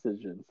make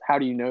decisions? How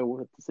do you know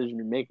what decision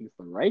you're making is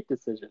the right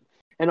decision?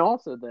 And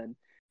also, then,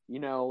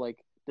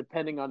 like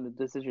depending on the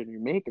decision you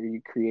make, are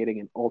you creating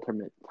an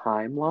alternate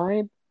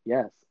timeline?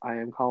 Yes, I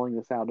am calling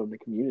this out on the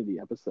community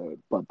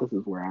episode, but this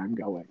is where I'm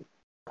going.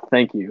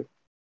 Thank you.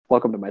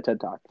 Welcome to my TED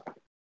Talk.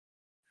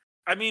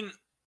 I mean,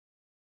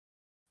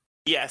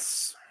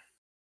 yes.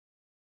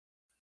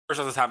 First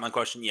off the top of my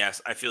question,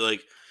 yes. I feel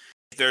like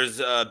if there's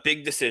a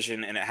big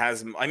decision and it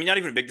has, I mean, not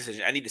even a big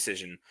decision, any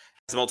decision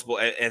has multiple,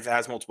 if it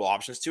has multiple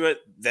options to it,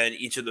 then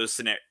each of those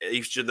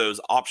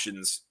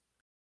options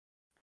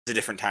is a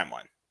different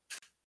timeline.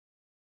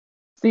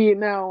 See,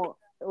 now,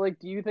 like,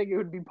 do you think it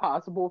would be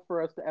possible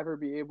for us to ever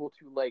be able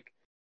to, like,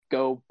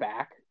 go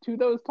back to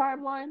those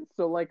timelines?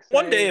 So, like,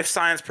 One day, say, if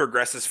science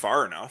progresses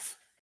far enough,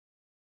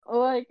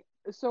 like,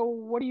 so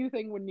what do you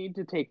think would need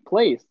to take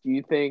place? Do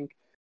you think,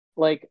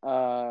 like,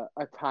 a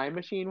time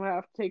machine would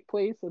have to take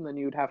place, and then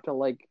you'd have to,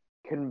 like,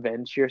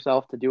 convince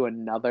yourself to do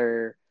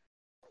another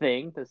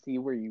thing to see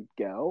where you'd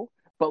go?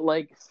 But,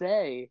 like,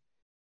 say,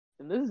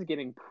 and this is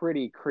getting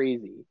pretty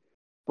crazy,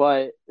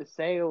 but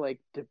say, like,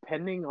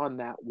 depending on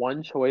that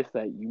one choice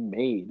that you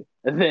made,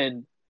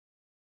 then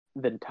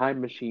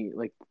time machine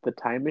like the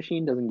time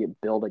machine doesn't get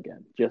built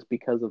again just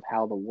because of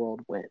how the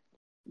world went,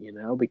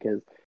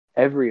 because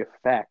every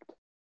effect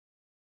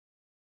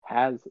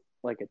has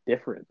like a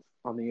difference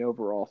on the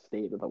overall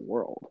state of the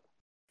world.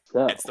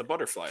 So it's the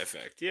butterfly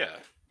effect. Yeah.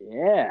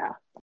 yeah,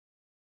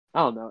 I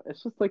don't know,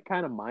 it's just like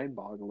kind of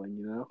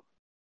mind-boggling.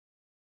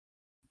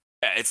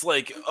 Yeah, it's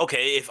like,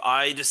 okay, if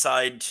I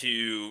decide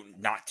to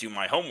not do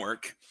my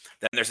homework,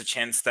 then there's a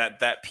chance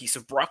that that piece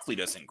of broccoli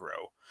doesn't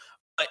grow.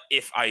 But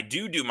if I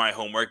do my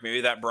homework,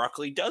 maybe that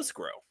broccoli does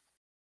grow.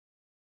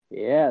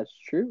 Yeah, it's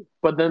true,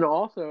 but then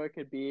also it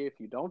could be if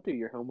you don't do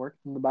your homework,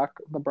 then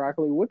the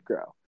broccoli would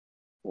grow,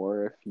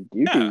 or if you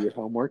do Yeah, your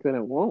homework, then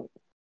it won't.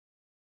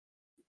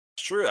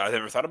 it's true. I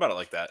never thought about it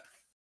like that.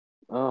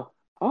 Oh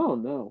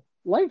no,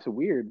 life's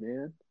weird,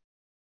 man.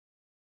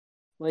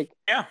 Like,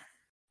 Yeah.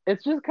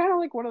 it's just kind of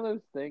like one of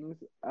those things.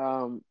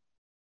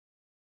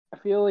 I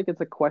feel like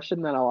it's a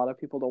question that a lot of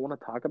people don't want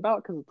to talk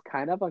about because it's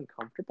kind of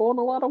uncomfortable in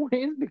a lot of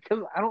ways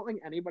because I don't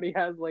think anybody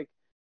has like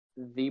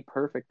the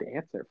perfect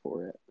answer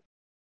for it.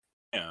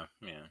 Yeah.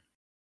 Yeah.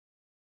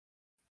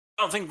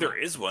 I don't think there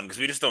is one because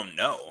we just don't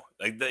know.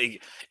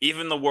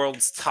 Even the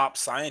world's top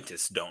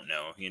scientists don't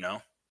know, you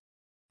know?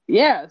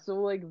 Yeah, so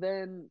like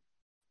then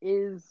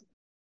is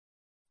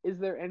is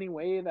there any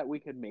way that we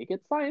could make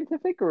it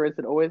scientific, or is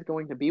it always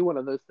going to be one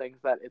of those things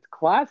that it's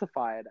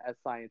classified as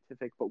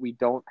scientific but we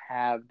don't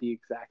have the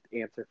exact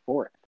answer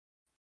for it?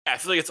 I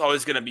feel like it's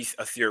always going to be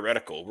a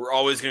theoretical. We're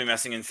always going to be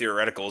messing in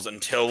theoreticals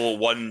until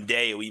one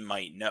day we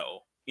might know.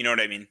 You know what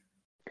I mean?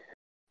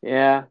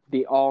 Yeah,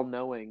 the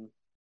all-knowing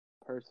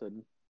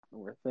person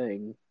or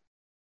thing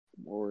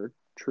or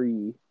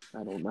tree,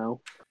 I don't know,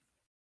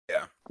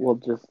 Yeah. will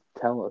just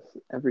tell us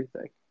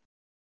everything.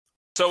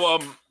 So,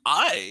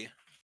 I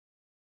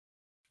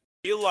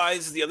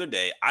realized the other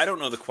day I don't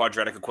know the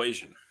quadratic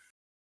equation.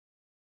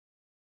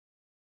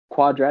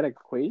 Quadratic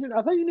equation?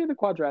 I thought you knew the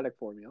quadratic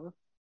formula.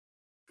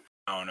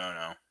 No, no,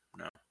 no,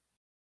 no.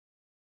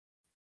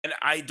 And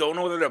I don't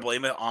know whether to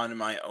blame it on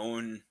my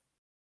own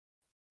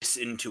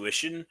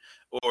intuition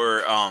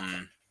or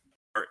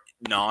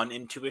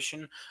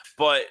non-intuition,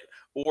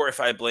 or if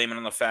I blame it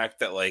on the fact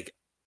that like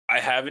I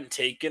haven't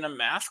taken a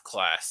math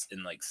class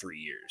in like 3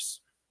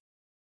 years.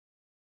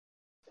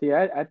 See,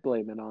 I'd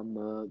blame it on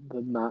the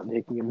not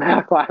taking a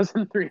math class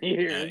in 3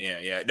 years.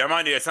 Yeah. Now,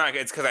 mind you, it's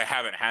because I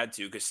haven't had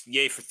to. Because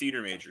yay for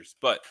theater majors,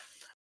 but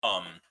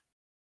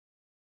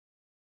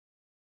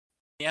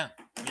yeah.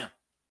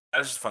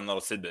 That's just a fun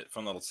little tidbit,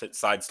 fun little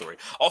side story.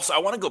 Also, I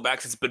want to go back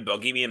because it's been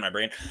bugging me in my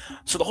brain.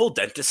 So the whole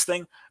dentist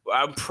thing,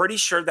 I'm pretty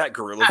sure that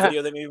gorilla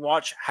video that we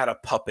watched had a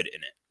puppet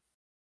in it.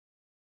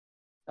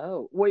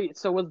 Oh, wait,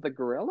 so was the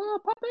gorilla a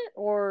puppet,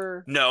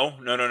 or? No.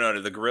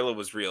 The gorilla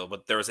was real,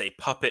 but there was a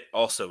puppet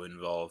also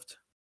involved.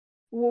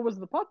 What was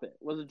the puppet?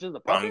 Was it just a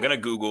puppet? I'm going to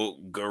Google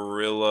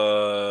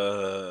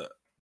gorilla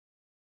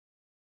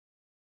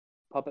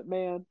Puppet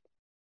Man.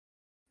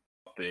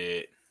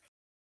 puppet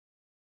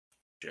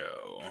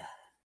show.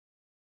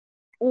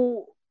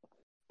 Oh,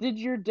 did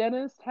your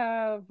dentist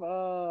have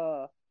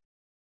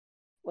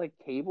like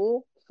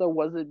cable? So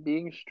was it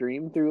being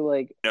streamed through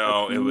like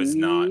No, it was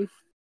not. TV?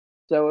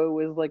 So it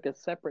was like a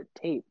separate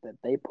tape that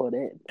they put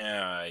in.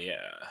 Yeah.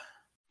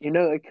 You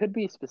know, it could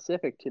be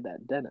specific to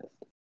that dentist.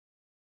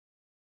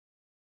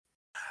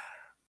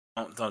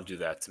 Don't do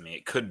that to me.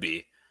 It could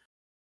be.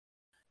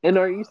 And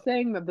are you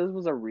saying that this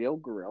was a real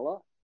gorilla?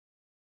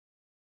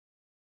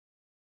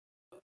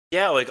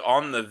 Yeah, like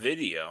on the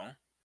video.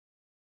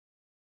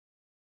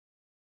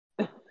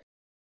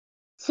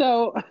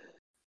 So,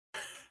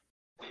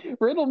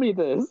 riddle me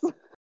this.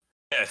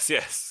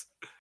 Yes.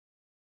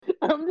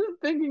 I'm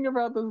just thinking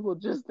about this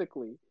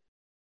logistically.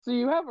 So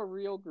you have a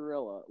real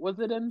gorilla. Was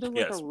it in just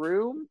like Yes. a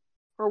room,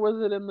 or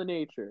was it in the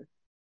nature?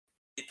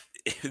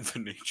 In the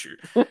nature.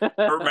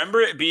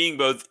 Remember it being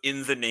both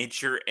in the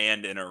nature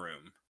and in a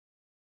room.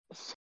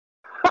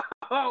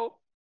 Oh,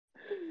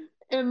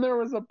 and there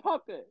was a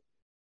puppet.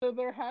 So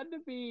there had to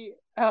be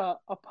a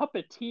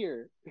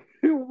puppeteer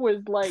who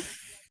was like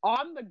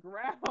on the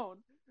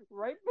ground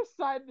right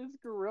beside this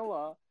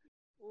gorilla,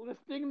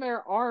 lifting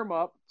their arm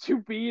up to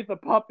be the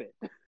puppet.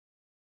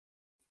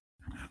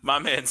 My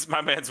man's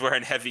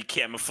wearing heavy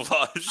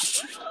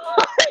camouflage.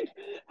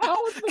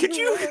 How is the Could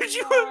you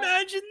gorilla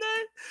imagine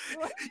that?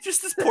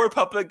 Just this poor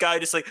puppet guy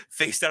just like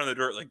face down in the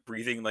dirt, like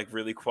breathing like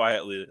really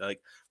quietly, like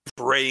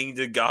praying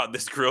to God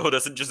this gorilla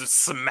doesn't just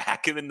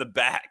smack him in the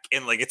back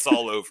and like it's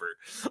all over.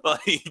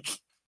 Like,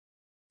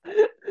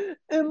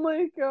 and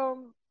like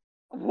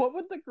what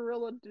would the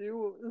gorilla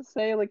do?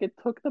 Say like it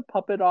took the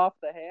puppet off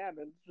the hand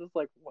and it's just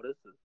like, what is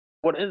this?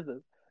 What is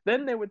this?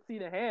 Then they would see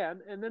the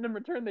hand, and then in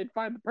return they'd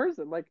find the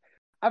person. Like,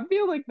 I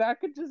feel like that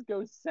could just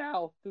go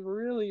south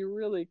really,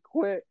 really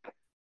quick.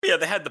 yeah,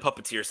 they had the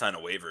puppeteer sign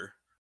a waiver.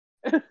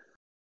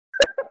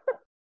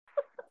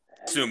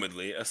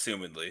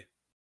 Assumedly.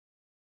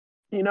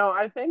 You know,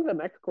 I think the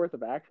next course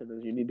of action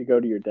is you need to go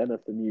to your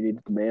dentist and you need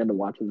to demand to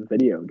watch this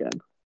video again.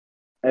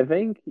 I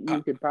think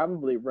you could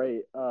probably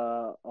write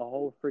a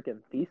whole freaking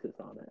thesis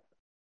on it.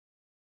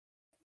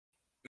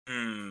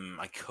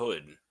 I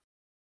could.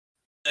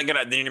 Again,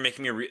 then you're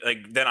making me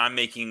then I'm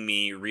making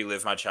me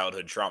relive my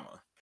childhood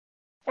trauma.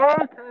 Okay,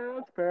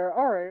 that's fair.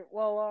 All right.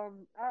 Well,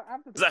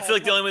 Because I feel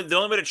like the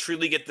only way to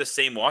truly get the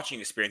same watching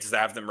experience is to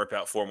have them rip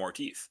out 4 more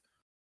teeth.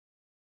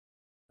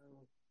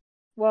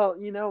 Well,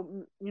 you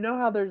know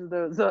how there's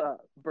those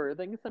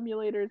birthing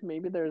simulators.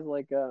 Maybe there's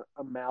like a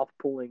mouth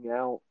pulling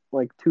out,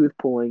 like tooth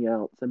pulling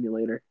out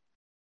simulator.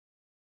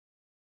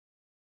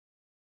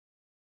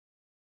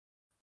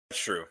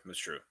 That's true.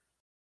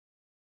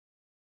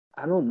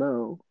 I don't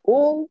know.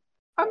 Well,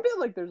 I feel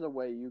like there's a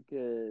way you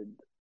could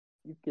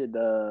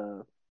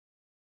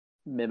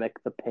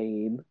mimic the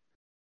pain.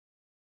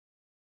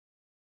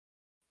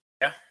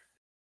 Yeah.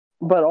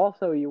 But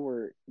also you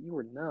were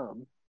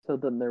numb, so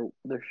then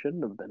there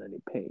shouldn't have been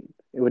any pain.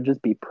 It would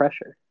just be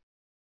pressure.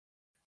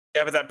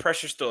 Yeah, but that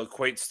pressure still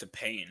equates to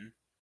pain.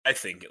 I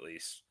think, at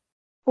least.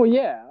 Well,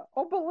 yeah.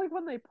 Oh, but like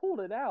when they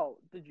pulled it out,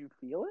 did you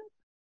feel it?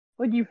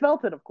 Like you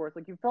felt it, of course.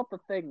 Like you felt the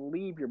thing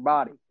leave your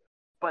body.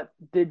 But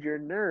did your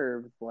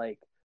nerves like,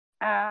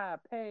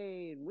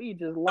 pain? We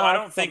just lost. No, I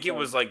don't think something. it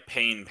was like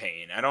pain.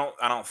 I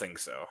don't think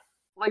so.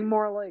 Like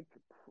more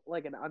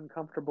like an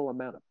uncomfortable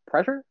amount of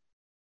pressure.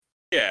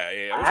 Yeah.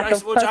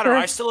 Which I don't know.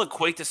 I still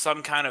equate to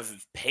some kind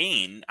of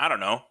pain. I don't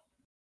know.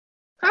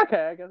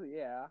 Okay, I guess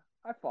yeah,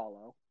 I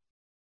follow.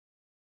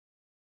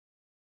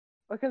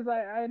 Because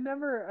I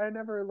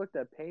never looked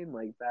at pain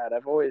like that.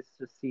 I've always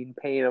just seen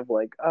pain of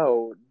like,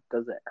 oh,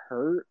 does it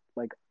hurt?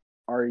 Like,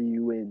 are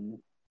you in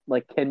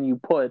like, can you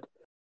put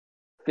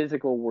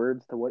physical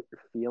words to what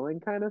you're feeling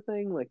kind of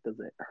thing? Like, does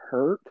it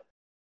hurt?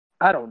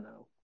 I don't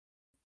know.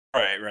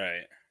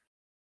 Right.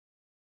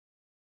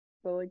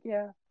 But like,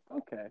 yeah,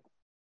 okay.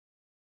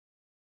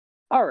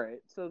 All right,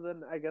 so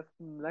then I guess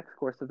the next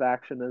course of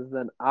action is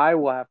then I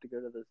will have to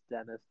go to this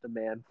dentist,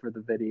 demand for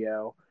the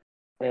video,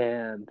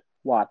 and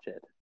watch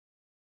it.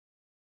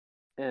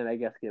 And I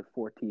guess get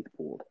 4 teeth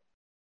pulled.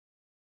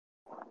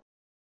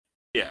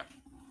 Yeah.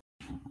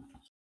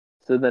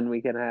 So then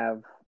we can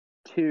have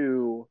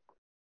 2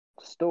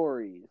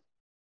 stories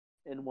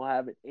and we'll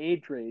have an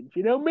age range.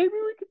 Maybe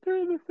we could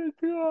turn this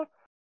into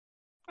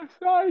a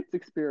science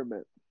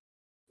experiment.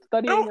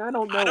 Studying, I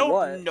don't know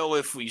what. I don't know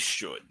if we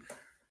should.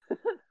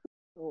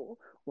 Oh,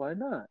 why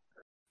not?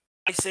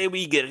 I say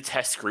we get a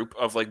test group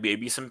of like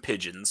maybe some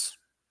pigeons.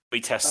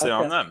 We test it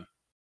on them.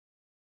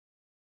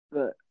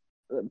 But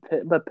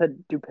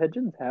do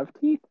pigeons have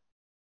teeth?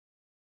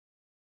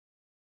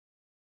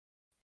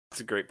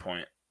 That's a great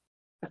point.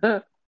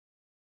 So,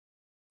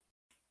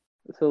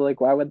 like,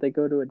 why would they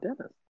go to a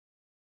dentist?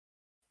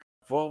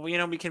 Well,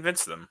 we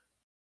convince them.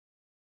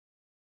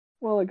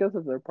 Well, I guess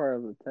if they're part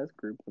of the test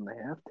group, then they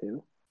have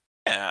to.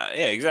 Yeah,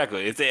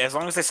 exactly. As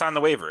long as they sign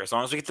the waiver, as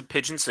long as we get the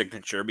pigeon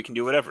signature, we can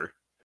do whatever.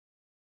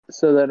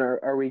 So then,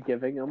 are we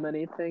giving them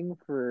anything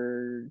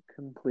for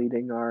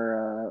completing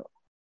our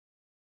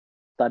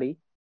study?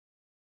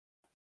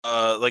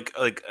 Like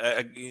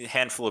a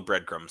handful of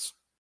breadcrumbs.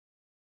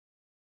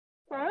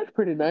 Oh, that's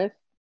pretty nice.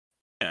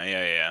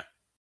 Yeah.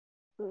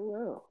 Oh,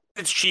 wow.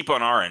 It's cheap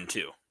on our end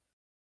too.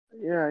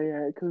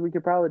 Yeah, because we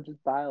could probably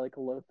just buy like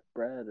a loaf of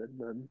bread, and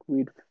then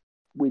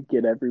we'd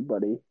get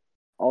everybody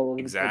all of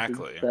the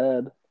exactly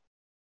fed.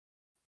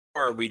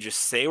 Or we just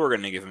say we're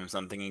going to give them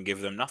something and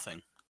give them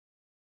nothing.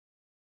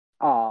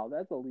 Oh,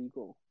 that's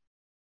illegal.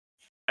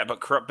 Yeah, but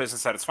corrupt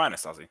business at its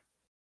finest, Ozzy.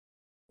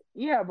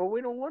 Yeah, but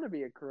we don't want to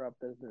be a corrupt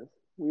business.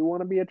 We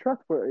want to be a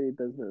trustworthy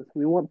business.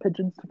 We want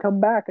pigeons to come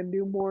back and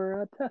do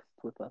more tests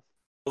with us.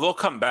 Well, they'll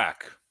come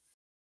back.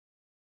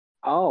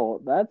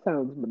 Oh, that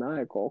sounds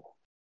maniacal.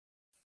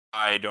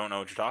 I don't know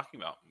what you're talking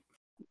about.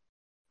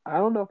 I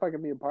don't know if I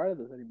can be a part of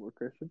this anymore,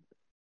 Christian.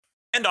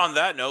 And on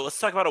that note, let's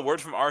talk about a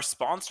word from our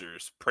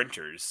sponsors,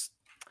 printers.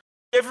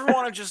 You ever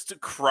want to just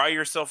cry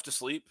yourself to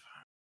sleep?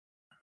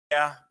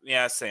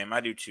 Yeah, same.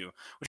 I do too.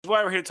 Which is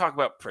why we're here to talk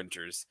about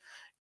printers.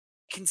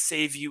 It can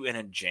save you in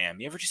a jam.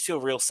 You ever just feel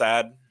real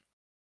sad?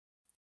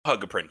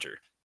 Hug a printer.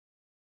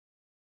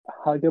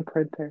 Hug a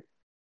printer.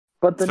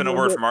 But then it's been a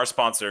word from our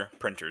sponsor,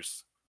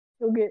 printers.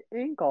 You'll get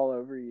ink all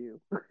over you.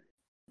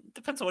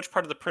 Depends on which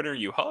part of the printer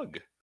you hug.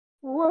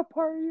 What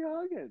part are you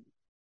hugging?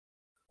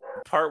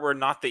 The part where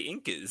not the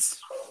ink is.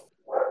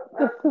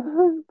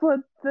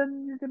 But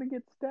then you're gonna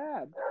get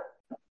stabbed.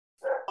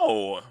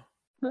 Oh.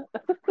 I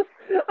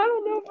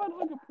don't know if I'd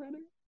hug a printer.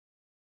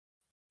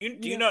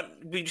 Did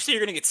you say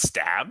you're gonna get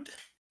stabbed?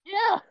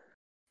 Yeah.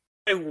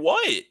 By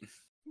what?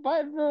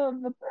 By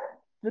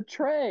the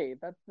tray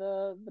that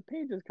the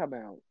pages come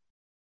out.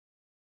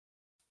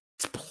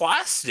 It's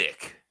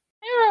plastic.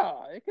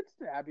 Yeah, it could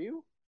stab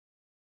you.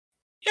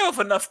 Yeah, with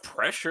enough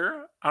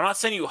pressure. I'm not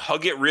saying you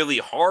hug it really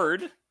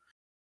hard.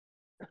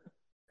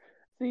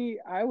 See,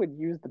 I would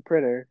use the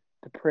printer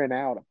to print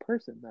out a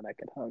person that I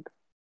could hug.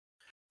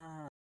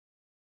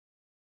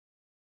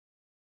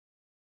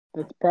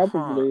 That's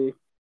probably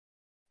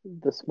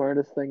the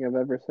smartest thing I've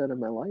ever said in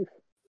my life.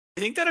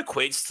 I think that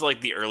equates to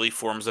like the early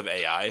forms of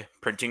AI,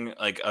 printing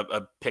like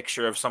a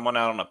picture of someone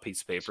out on a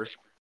piece of paper.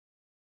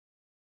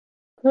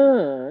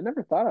 I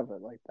never thought of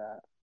it like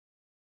that.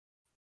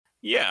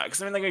 Yeah,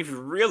 because I mean, like if you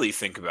really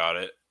think about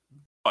it,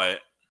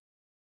 but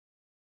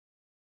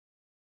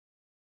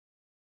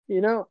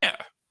yeah,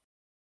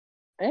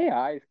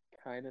 AI is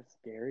kind of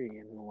scary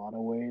in a lot of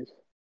ways.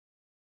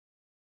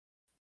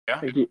 Yeah.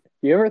 Like,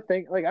 you ever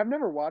think, like, I've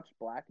never watched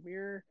Black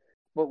Mirror,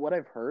 but what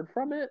I've heard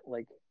from it,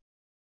 like,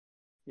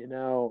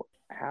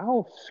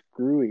 how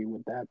screwy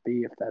would that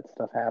be if that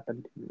stuff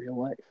happened in real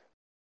life?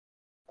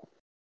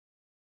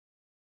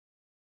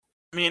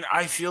 I mean,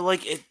 I feel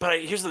like it,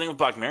 but here's the thing with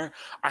Black Mirror.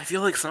 I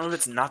feel like some of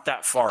it's not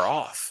that far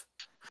off.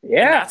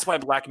 Yeah. And that's why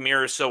Black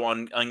Mirror is so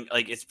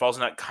like it falls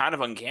in that kind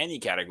of uncanny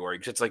category,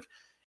 because it's like,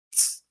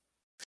 it's,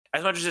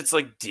 as much as it's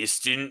like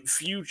distant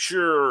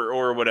future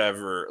or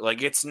whatever,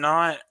 like it's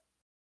not,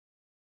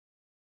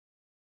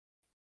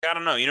 I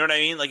don't know, you know what I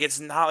mean? Like it's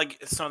not like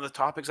some of the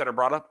topics that are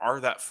brought up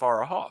are that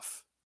far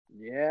off.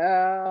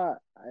 Yeah,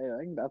 I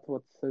think that's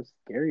what's so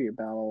scary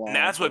about a lot. And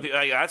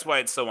that's why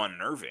it's so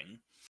unnerving.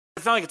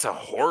 It's not like it's a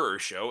horror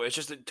show. It's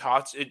just it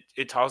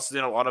tosses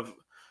in a lot of,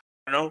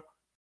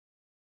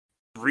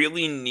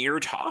 really near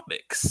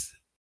topics.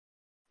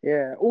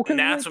 Yeah, and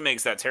that's what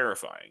makes that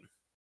terrifying.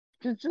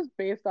 Just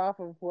based off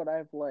of what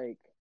I've like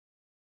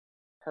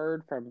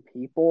heard from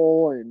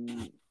people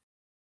and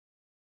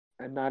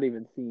not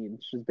even seen.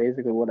 It's just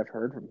basically what I've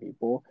heard from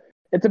people.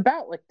 It's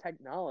about like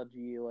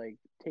technology like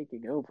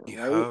taking over. You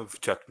right? have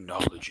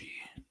technology.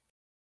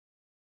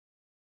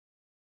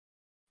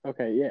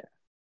 Okay, yeah.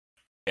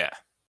 Yeah.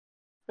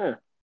 Huh.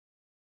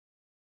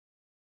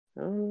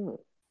 Oh.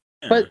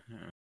 But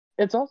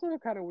it's also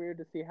kind of weird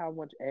to see how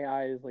much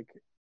AI is like.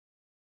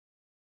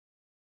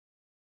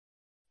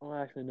 Oh,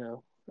 actually,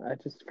 no. I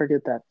just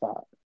forget that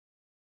thought.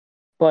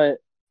 But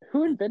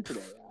who invented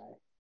AI?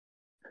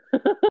 I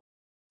feel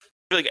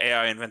like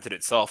AI invented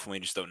itself and we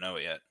just don't know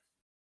it yet.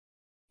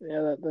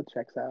 Yeah, that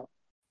checks out.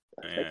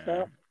 Checks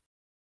out.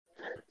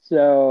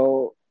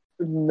 So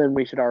then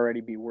we should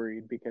already be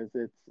worried because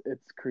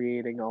it's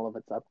creating all of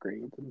its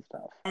upgrades and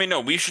stuff. I mean, no,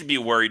 we should be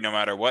worried no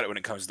matter what when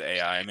it comes to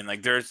AI. I mean,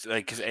 like, there's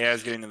like, because AI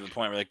is getting to the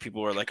point where like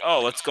people are like,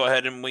 oh, let's go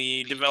ahead and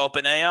we develop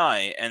an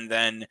AI, and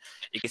then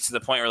it gets to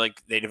the point where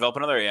like they develop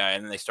another AI,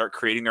 and then they start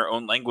creating their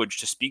own language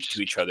to speak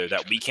to each other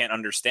that we can't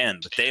understand,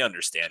 but they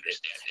understand it,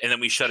 and then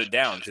we shut it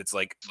down. It's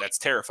like that's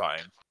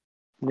terrifying.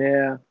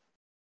 Yeah.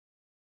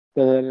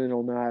 But then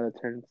it'll know how to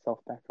turn itself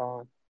back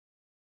on.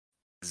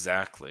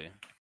 Exactly.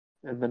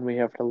 And then we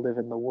have to live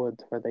in the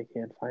woods where they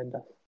can't find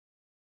us.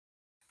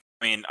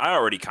 I mean, I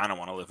already kind of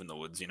want to live in the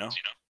woods, you know?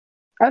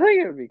 I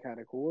think it would be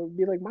kind of cool. It would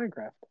be like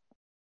Minecraft.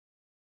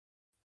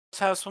 Let's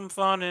have some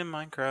fun in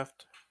Minecraft.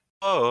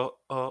 Oh.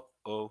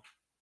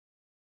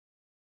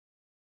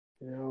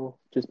 You know,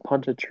 just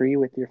punch a tree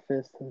with your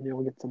fist and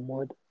you'll get some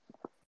wood.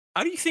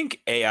 How do you think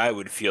AI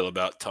would feel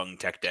about tongue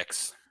tech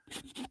decks?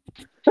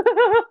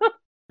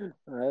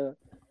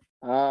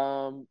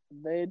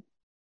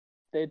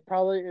 It'd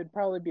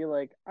probably be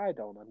like, I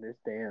don't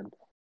understand.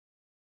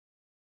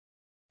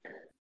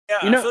 Yeah,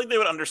 I feel like they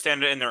would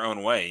understand it in their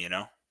own way, you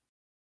know?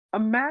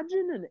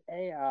 Imagine an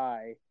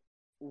AI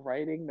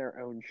writing their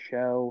own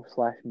show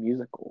 /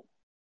 musical.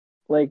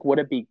 Like, would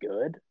it be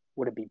good?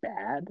 Would it be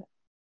bad?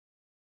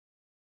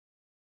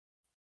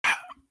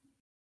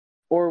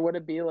 Or would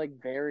it be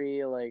like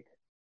very like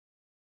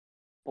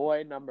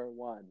boy number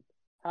 1,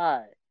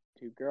 hi,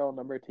 to girl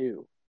number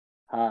 2,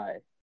 hi.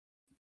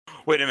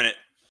 Wait a minute.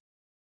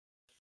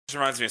 This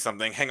reminds me of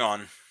something. Hang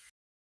on.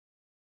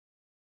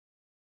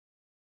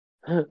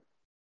 Hold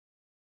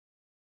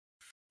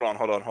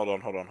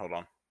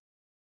on.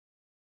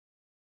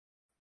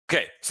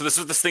 Okay, so this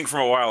was this thing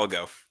from a while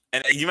ago,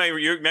 and you might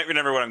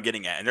remember what I'm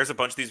getting at. And there's a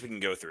bunch of these we can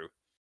go through.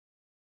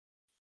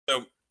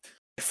 So,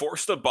 I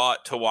forced a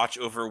bot to watch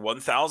over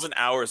 1,000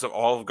 hours of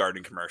Olive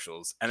Garden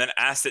commercials, and then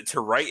asked it to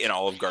write an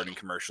Olive Garden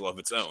commercial of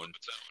its own.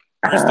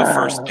 Here's the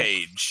first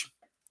page.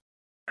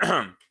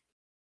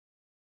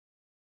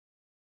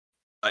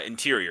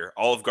 Interior,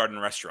 Olive Garden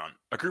restaurant.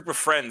 A group of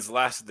friends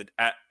last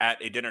at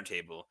a dinner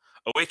table.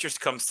 A waitress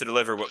comes to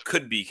deliver what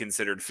could be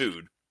considered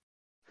food.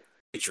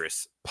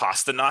 Waitress,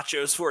 pasta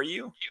nachos for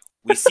you?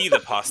 We see the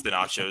pasta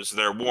nachos.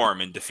 They're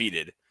warm and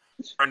defeated.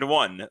 Friend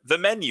 1, the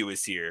menu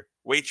is here.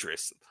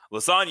 Waitress,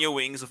 lasagna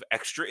wings with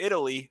extra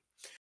Italy.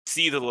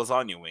 See the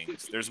lasagna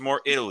wings. There's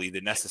more Italy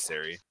than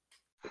necessary.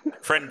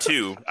 Friend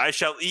 2, I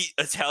shall eat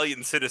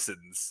Italian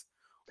citizens.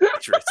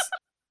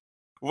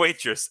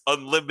 Waitress,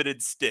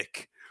 unlimited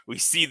stick. We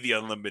see the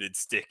unlimited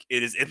stick.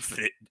 It is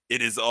infinite.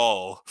 It is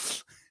all.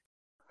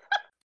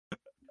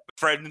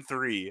 Friend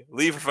 3,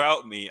 leave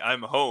without me.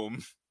 I'm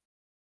home.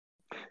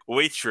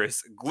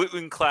 Waitress,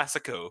 gluten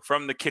classico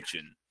from the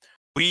kitchen.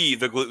 We,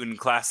 the gluten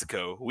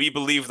classico, we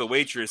believe the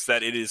waitress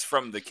that it is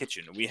from the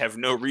kitchen. We have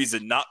no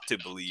reason not to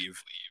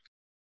believe.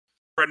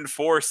 Friend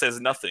 4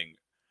 says nothing.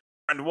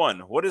 Friend 1,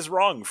 what is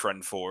wrong,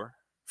 friend 4?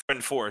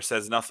 Friend 4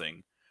 says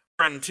nothing.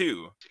 Friend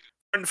 2,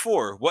 friend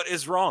 4, what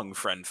is wrong,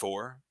 friend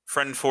 4?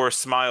 Friend 4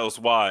 smiles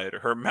wide.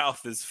 Her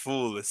mouth is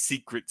full of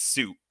secret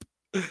soup.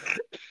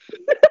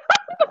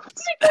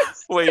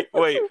 Wait.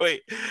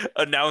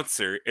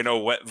 Announcer in a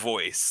wet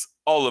voice.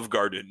 Olive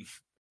Garden.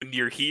 When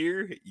you're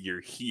here, you're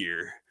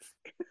here.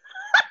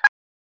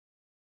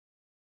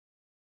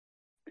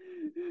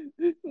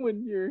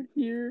 When you're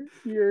here,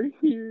 you're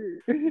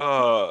here.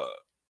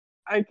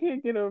 I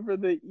can't get over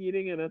the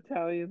eating an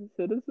Italian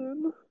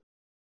citizen.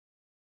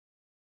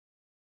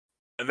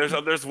 And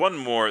there's one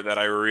more that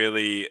I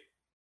really...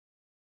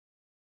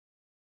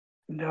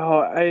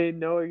 No, I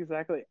know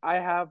exactly. I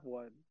have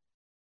one.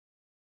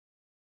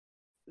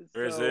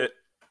 Where is it?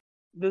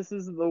 This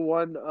is the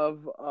one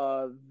of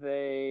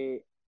they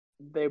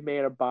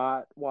made a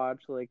bot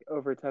watch like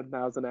over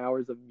 10,000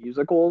 hours of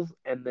musicals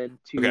and then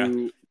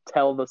to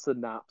tell the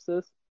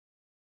synopsis.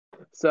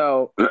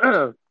 So,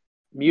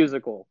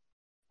 musical,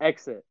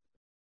 exit,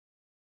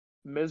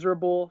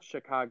 miserable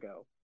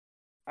Chicago.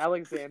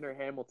 Alexander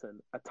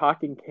Hamilton, a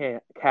talking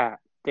cat,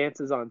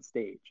 dances on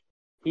stage.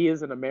 He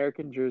is an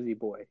American Jersey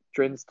boy,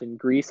 drenched in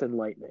grease and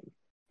lightning.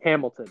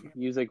 Hamilton,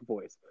 music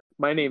voice.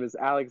 My name is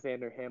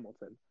Alexander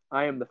Hamilton.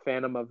 I am the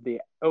Phantom of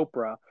the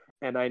Opera,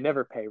 and I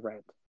never pay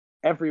rent.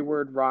 Every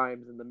word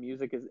rhymes, and the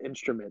music is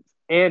instruments.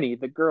 Annie,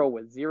 the girl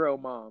with 0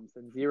 moms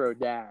and 0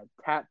 dad,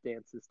 tap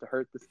dances to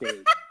hurt the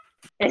stage.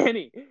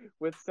 Annie,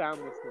 with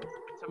soundlessness.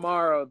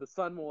 Tomorrow the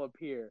sun will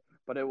appear,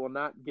 but it will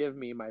not give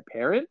me my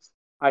parents.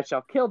 I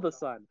shall kill the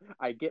sun.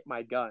 I get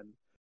my gun.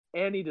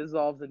 Annie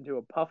dissolves into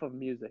a puff of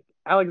music.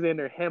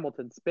 Alexander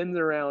Hamilton spins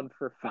around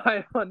for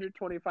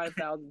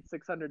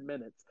 525,600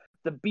 minutes.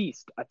 The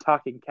Beast, a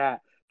talking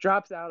cat,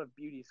 drops out of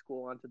beauty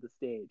school onto the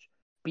stage.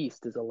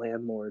 Beast is a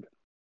landlord.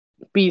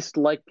 Beast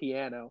like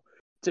piano.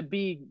 To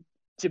be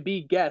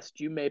guest,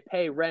 you may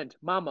pay rent.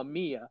 Mamma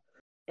mia.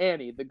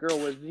 Annie, the girl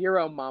with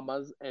 0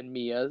 mamas and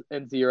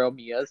 0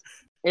 mias,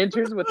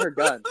 enters with her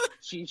gun.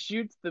 She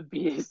shoots the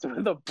Beast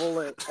with a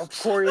bullet of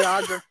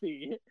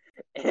choreography.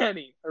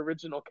 Annie,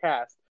 original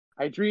cast.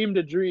 I dreamed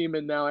a dream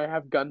and now I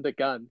have gun to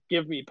gun.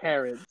 Give me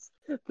parents.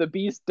 The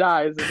Beast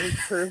dies and his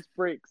curse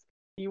breaks.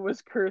 He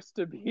was cursed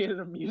to be in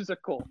a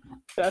musical.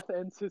 Death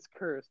ends his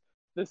curse.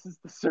 This is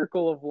the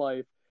circle of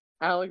life.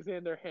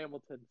 Alexander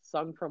Hamilton,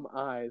 sung from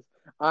Eyes.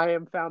 I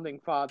am founding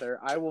father.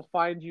 I will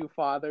find you,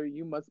 father.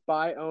 You must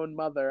buy own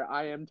mother.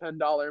 I am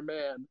 $10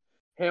 man.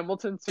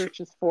 Hamilton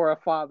searches for a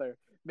father.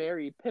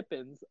 Mary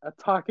Pippins, a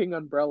talking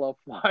umbrella,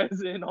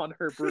 flies in on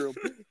her broom.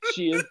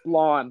 She is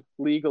blonde,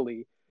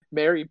 legally.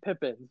 Mary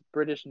Pippins,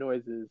 British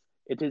noises.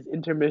 It is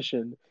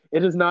intermission.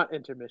 It is not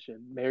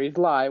intermission. Mary's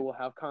lie will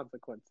have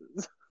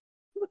consequences.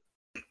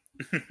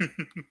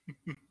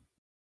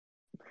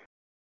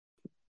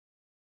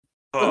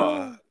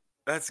 Oh,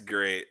 that's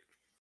great.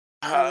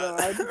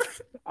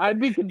 I'd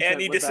be content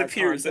Annie with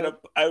disappears that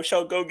I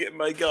shall go get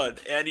my gun.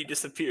 Annie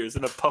disappears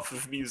in a puff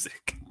of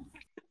music.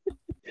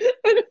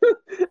 It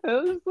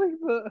was like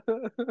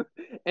the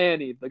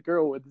Annie, the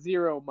girl with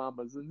 0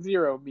 mamas and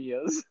 0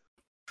 Mias.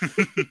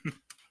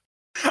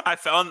 I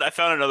found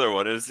another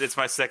one. It's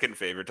my second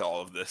favorite to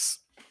all of this.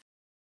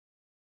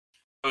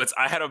 So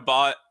I had a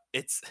bot.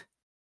 It's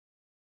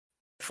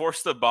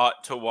forced the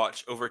bot to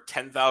watch over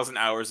 10,000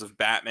 hours of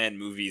Batman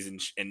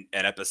movies and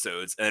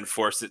episodes, and then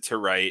forced it to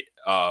write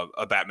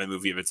a Batman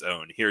movie of its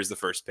own. Here's the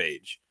first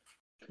page.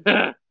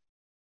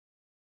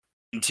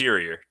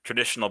 Interior: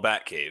 traditional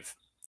Batcave.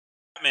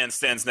 Batman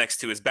stands next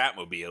to his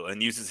Batmobile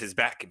and uses his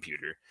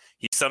Batcomputer.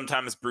 He's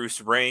sometimes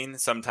Bruce Wayne,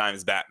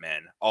 sometimes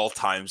Batman, all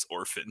times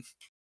orphan.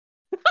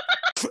 I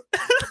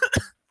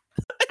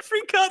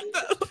forgot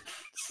that.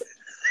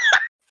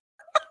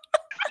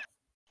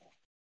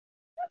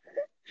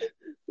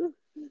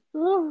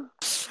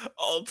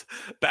 Alt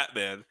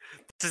Batman.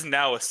 This is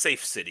now a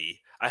safe city.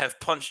 I have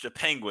punched a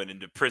penguin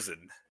into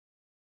prison.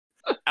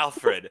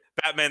 Alfred,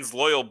 Batman's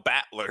loyal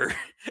battler,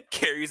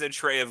 carries a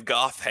tray of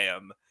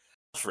Gotham.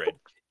 Alfred,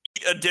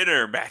 eat a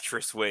dinner,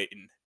 Mattress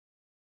Wayne.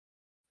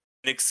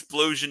 An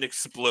explosion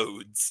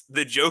explodes.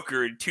 The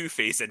Joker and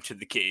Two-Face enter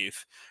the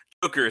cave.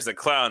 Joker is a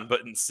clown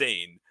but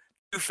insane.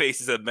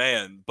 Two-Face is a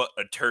man but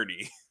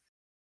attorney.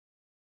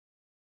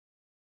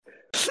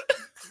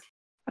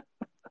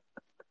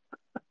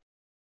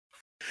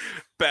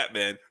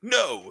 Batman,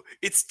 no,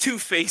 it's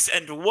Two-Face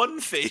and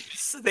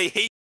One-Face. They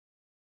hate.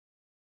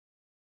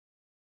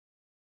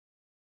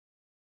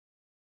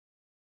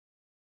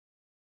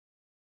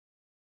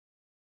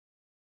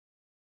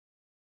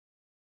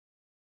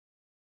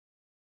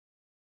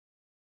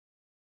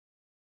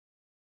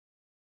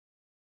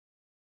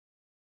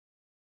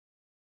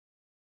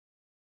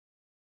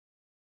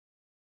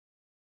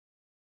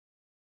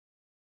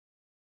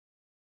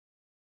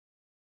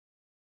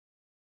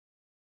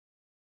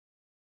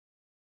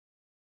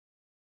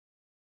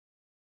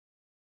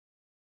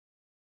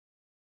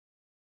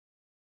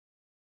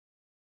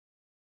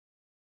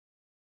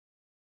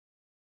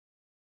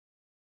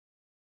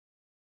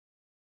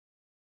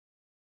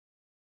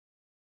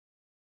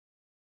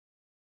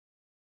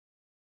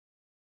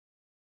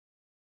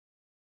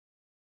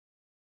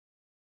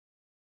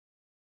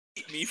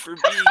 Me for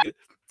being.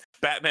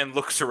 Batman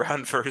looks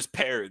around for his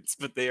parents,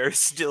 but they are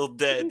still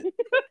dead.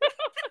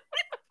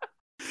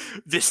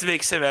 This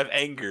makes him have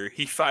anger.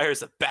 He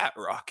fires a bat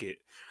rocket.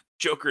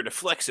 Joker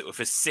deflects it with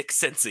his sick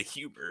sense of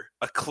humor,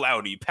 a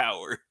clowny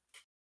power.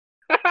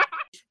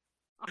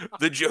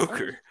 The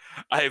Joker,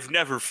 I have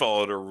never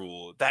followed a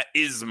rule. That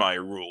is my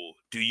rule.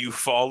 Do you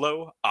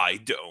follow? I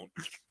don't.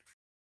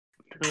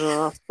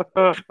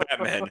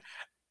 Batman,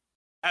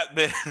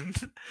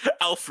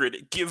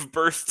 Alfred, give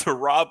birth to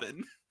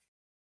Robin.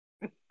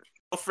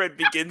 Alfred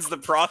begins the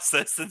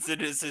process since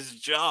it is his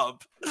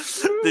job.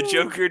 The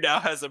Joker now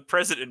has a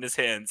present in his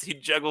hands. He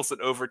juggles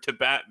it over to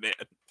Batman.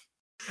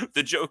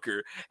 The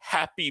Joker,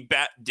 happy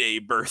Bat Day,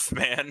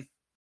 Birthman.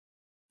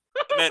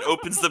 Batman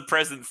opens the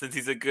present since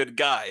he's a good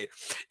guy.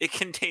 It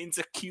contains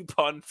a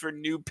coupon for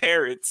new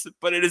parents,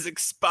 but it is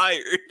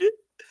expired.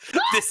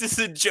 This is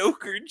a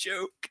Joker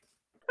joke.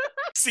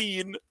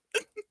 Scene.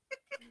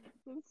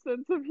 The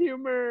sense of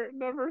humor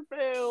never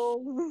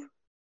fails.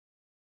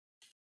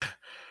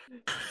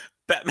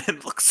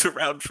 Batman looks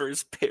around for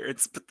his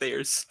parents, but they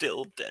are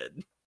still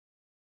dead.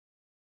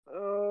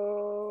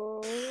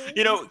 Oh.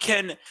 You know,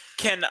 can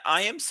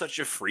I am such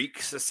a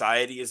freak,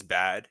 society is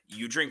bad,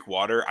 you drink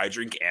water, I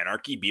drink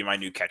anarchy be my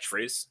new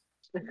catchphrase?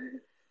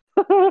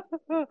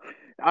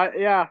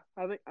 Yeah,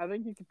 I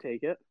think you can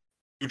take it.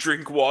 You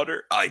drink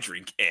water, I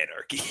drink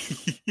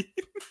anarchy.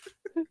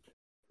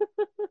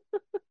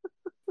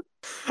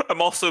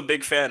 I'm also a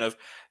big fan of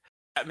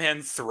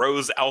Batman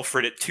throws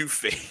Alfred at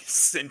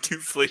Two-Face, and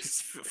Two-Face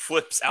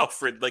flips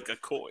Alfred like a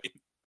coin.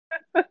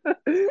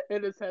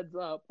 And his head's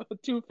up.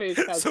 Two-Face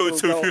has So to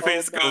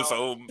Two-Face go goes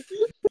home.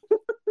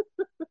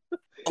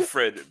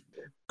 Alfred,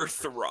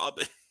 birth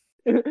Robin.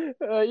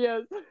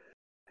 Yes.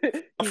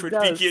 Alfred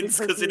begins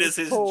because it is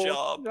his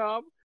job.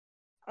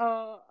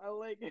 I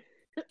like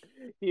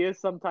he is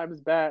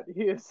sometimes Bat.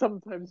 He is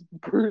sometimes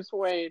Bruce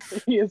Wayne.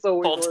 He is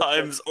always all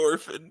times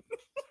orphan.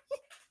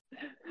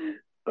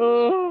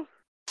 Oh.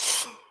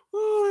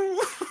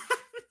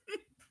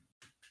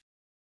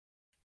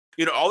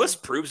 You know, all this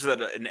proves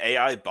that an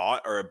AI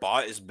bot or a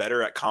bot is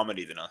better at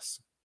comedy than us.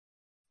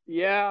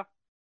 Yeah.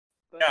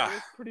 Yeah.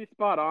 It's pretty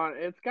spot on.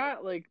 It's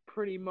got like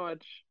pretty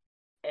much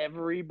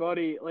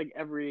everybody, like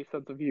every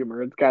sense of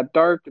humor. It's got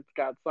dark, it's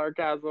got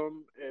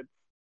sarcasm, it's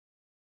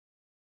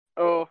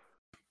oh,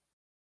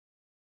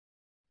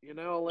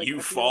 like You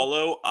I feel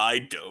follow, I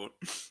don't.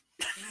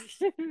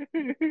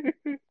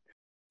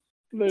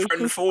 there's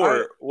Friend just I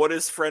 4, what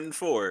is friend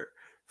 4?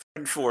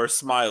 Friend 4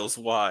 smiles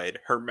wide.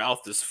 Her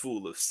mouth is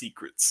full of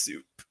secret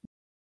soup.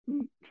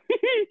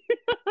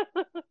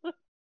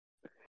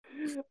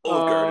 Olive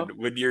uh Garden,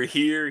 when you're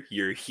here,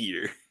 you're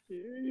here.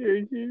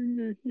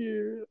 you're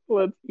here.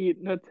 Let's eat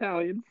an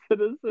Italian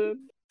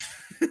citizen.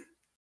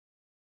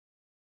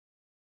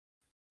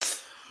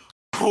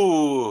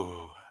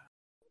 Ooh.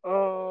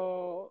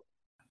 Oh,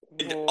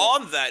 And oh.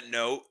 on that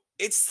note,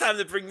 it's time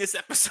to bring this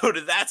episode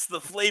of That's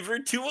the Flavor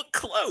to a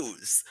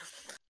close.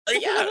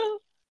 Yeah.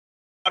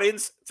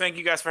 Audience, thank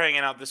you guys for hanging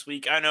out this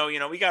week. I know,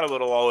 we got a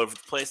little all over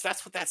the place.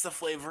 That's what That's the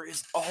Flavor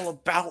is all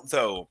about,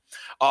 though.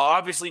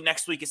 Obviously,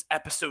 next week is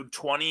episode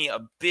 20, a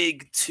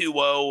big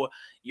 2-0.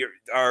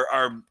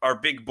 Our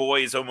big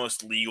boy is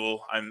almost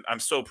legal. I'm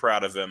so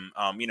proud of him.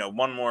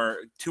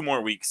 2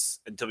 more weeks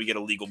until we get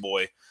a legal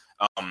boy.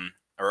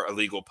 Or a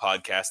legal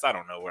podcast. I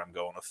don't know where I'm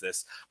going with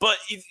this. But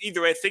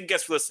either way, thank you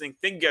guys for listening.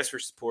 Thank you guys for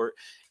support.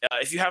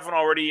 If you haven't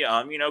already,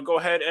 go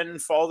ahead and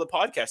follow the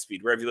podcast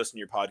feed wherever you listen to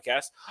your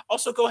podcast.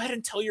 Also, go ahead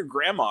and tell your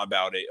grandma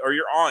about it, or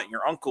your aunt,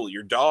 your uncle,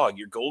 your dog,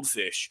 your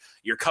goldfish,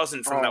 your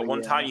cousin from that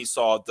one time you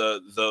saw at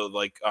the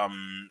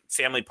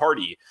family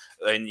party,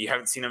 and you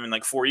haven't seen them in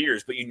like 4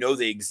 years, but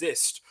they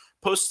exist.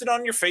 Post it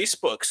on your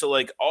Facebook so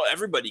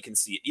everybody can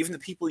see it, even the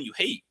people you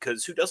hate,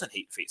 because who doesn't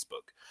hate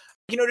Facebook?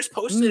 Just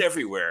post it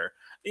everywhere.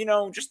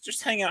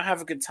 Just hang out,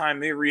 have a good time,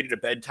 maybe read it a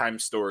bedtime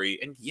story,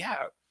 and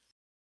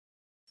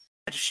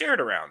just share it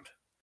around.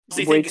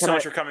 So thank you so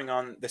much for coming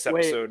on this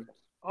episode.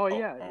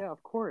 Yeah,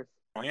 of course.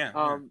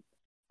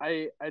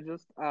 I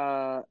just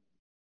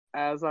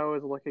as I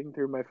was looking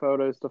through my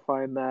photos to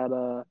find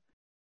that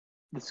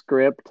the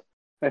script,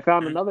 I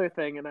found another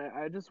thing, and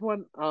I just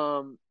want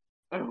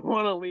I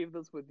want to leave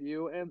this with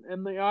you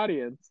and the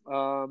audience.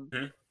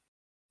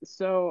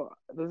 So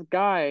this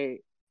guy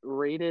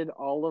rated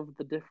all of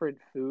the different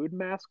food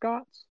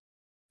mascots,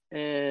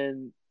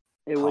 and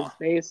it was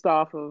based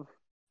off of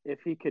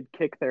if he could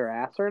kick their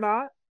ass or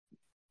not.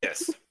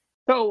 Yes.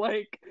 So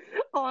like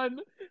on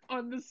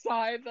the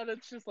side that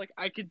it's just like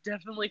I could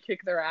definitely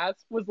kick their ass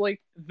was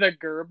like the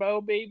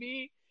Gerbo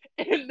baby,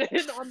 and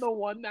then on the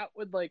one that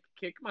would like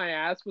kick my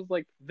ass was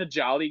like the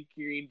Jolly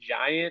Green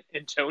Giant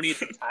and Tony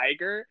the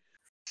Tiger.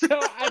 So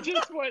I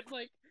just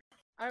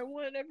I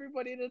want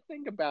everybody to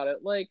think about it.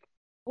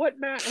 What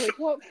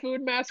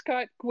food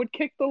mascot would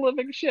kick the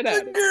living shit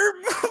out of you?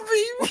 The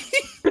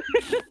Gerbo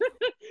baby.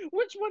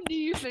 Which one do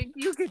you think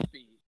you could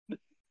be?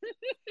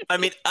 I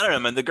mean, I don't know,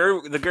 man. The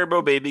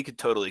Gerbo baby could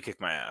totally kick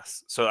my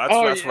ass. So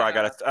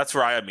that's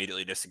where I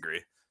immediately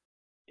disagree.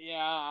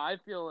 Yeah, I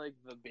feel like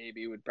the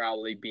baby would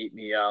probably beat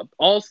me up.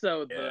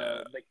 Also,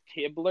 the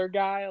Kibler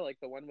guy, like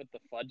the one with the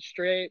fudge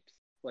drapes,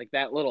 like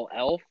that little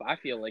elf. I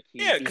feel like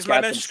because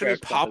my man's just gonna be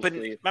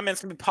popping. My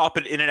man's gonna be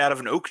popping in and out of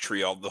an oak tree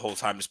the whole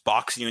time, just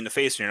boxing you in the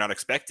face, and you're not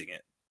expecting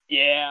it.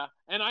 Yeah,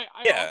 and I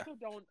also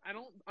don't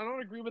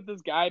agree with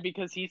this guy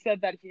because he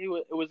said that it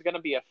was going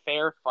to be a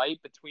fair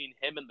fight between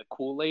him and the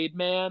Kool-Aid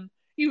Man.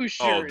 You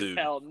sure as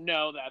hell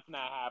know that's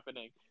not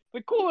happening.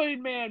 The Kool-Aid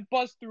Man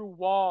busts through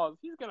walls.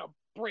 He's going to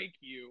break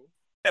you.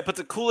 Yeah, but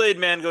the Kool-Aid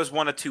Man goes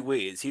one of two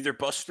ways. He either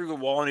busts through the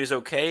wall and he's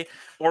okay,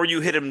 or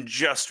you hit him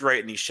just right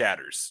and he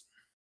shatters.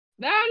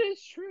 That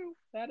is true.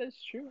 That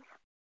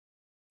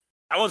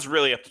one's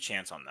really up to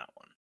chance on that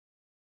one.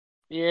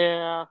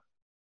 Yeah.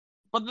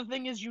 But the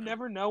thing is, you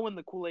never know when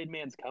the Kool-Aid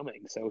Man's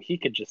coming, so he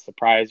could just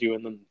surprise you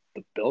in the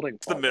building.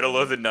 It's the middle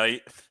of the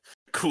night.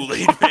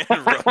 Kool-Aid Man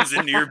runs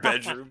into your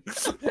bedroom,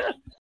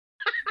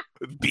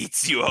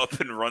 beats you up,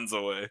 and runs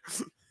away.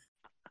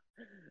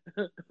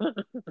 All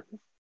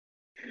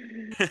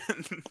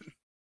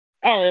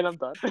right, I'm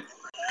done.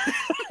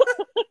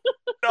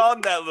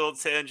 On that little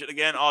tangent,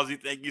 again, Ozzy,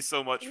 thank you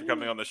so much for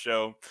coming on the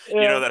show.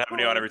 Yeah, you know that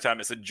having you on every time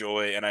is a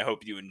joy, and I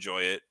hope you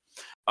enjoy it.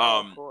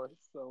 Of course,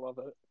 I love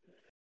it.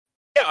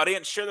 Yeah,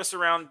 audience, share this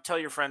around, tell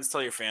your friends,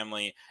 tell your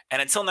family.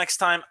 And until next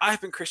time,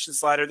 I've been Christian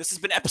Slider. This has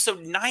been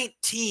episode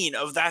 19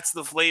 of That's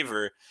the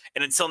Flavor.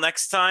 And until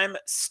next time,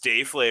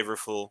 stay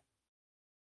flavorful.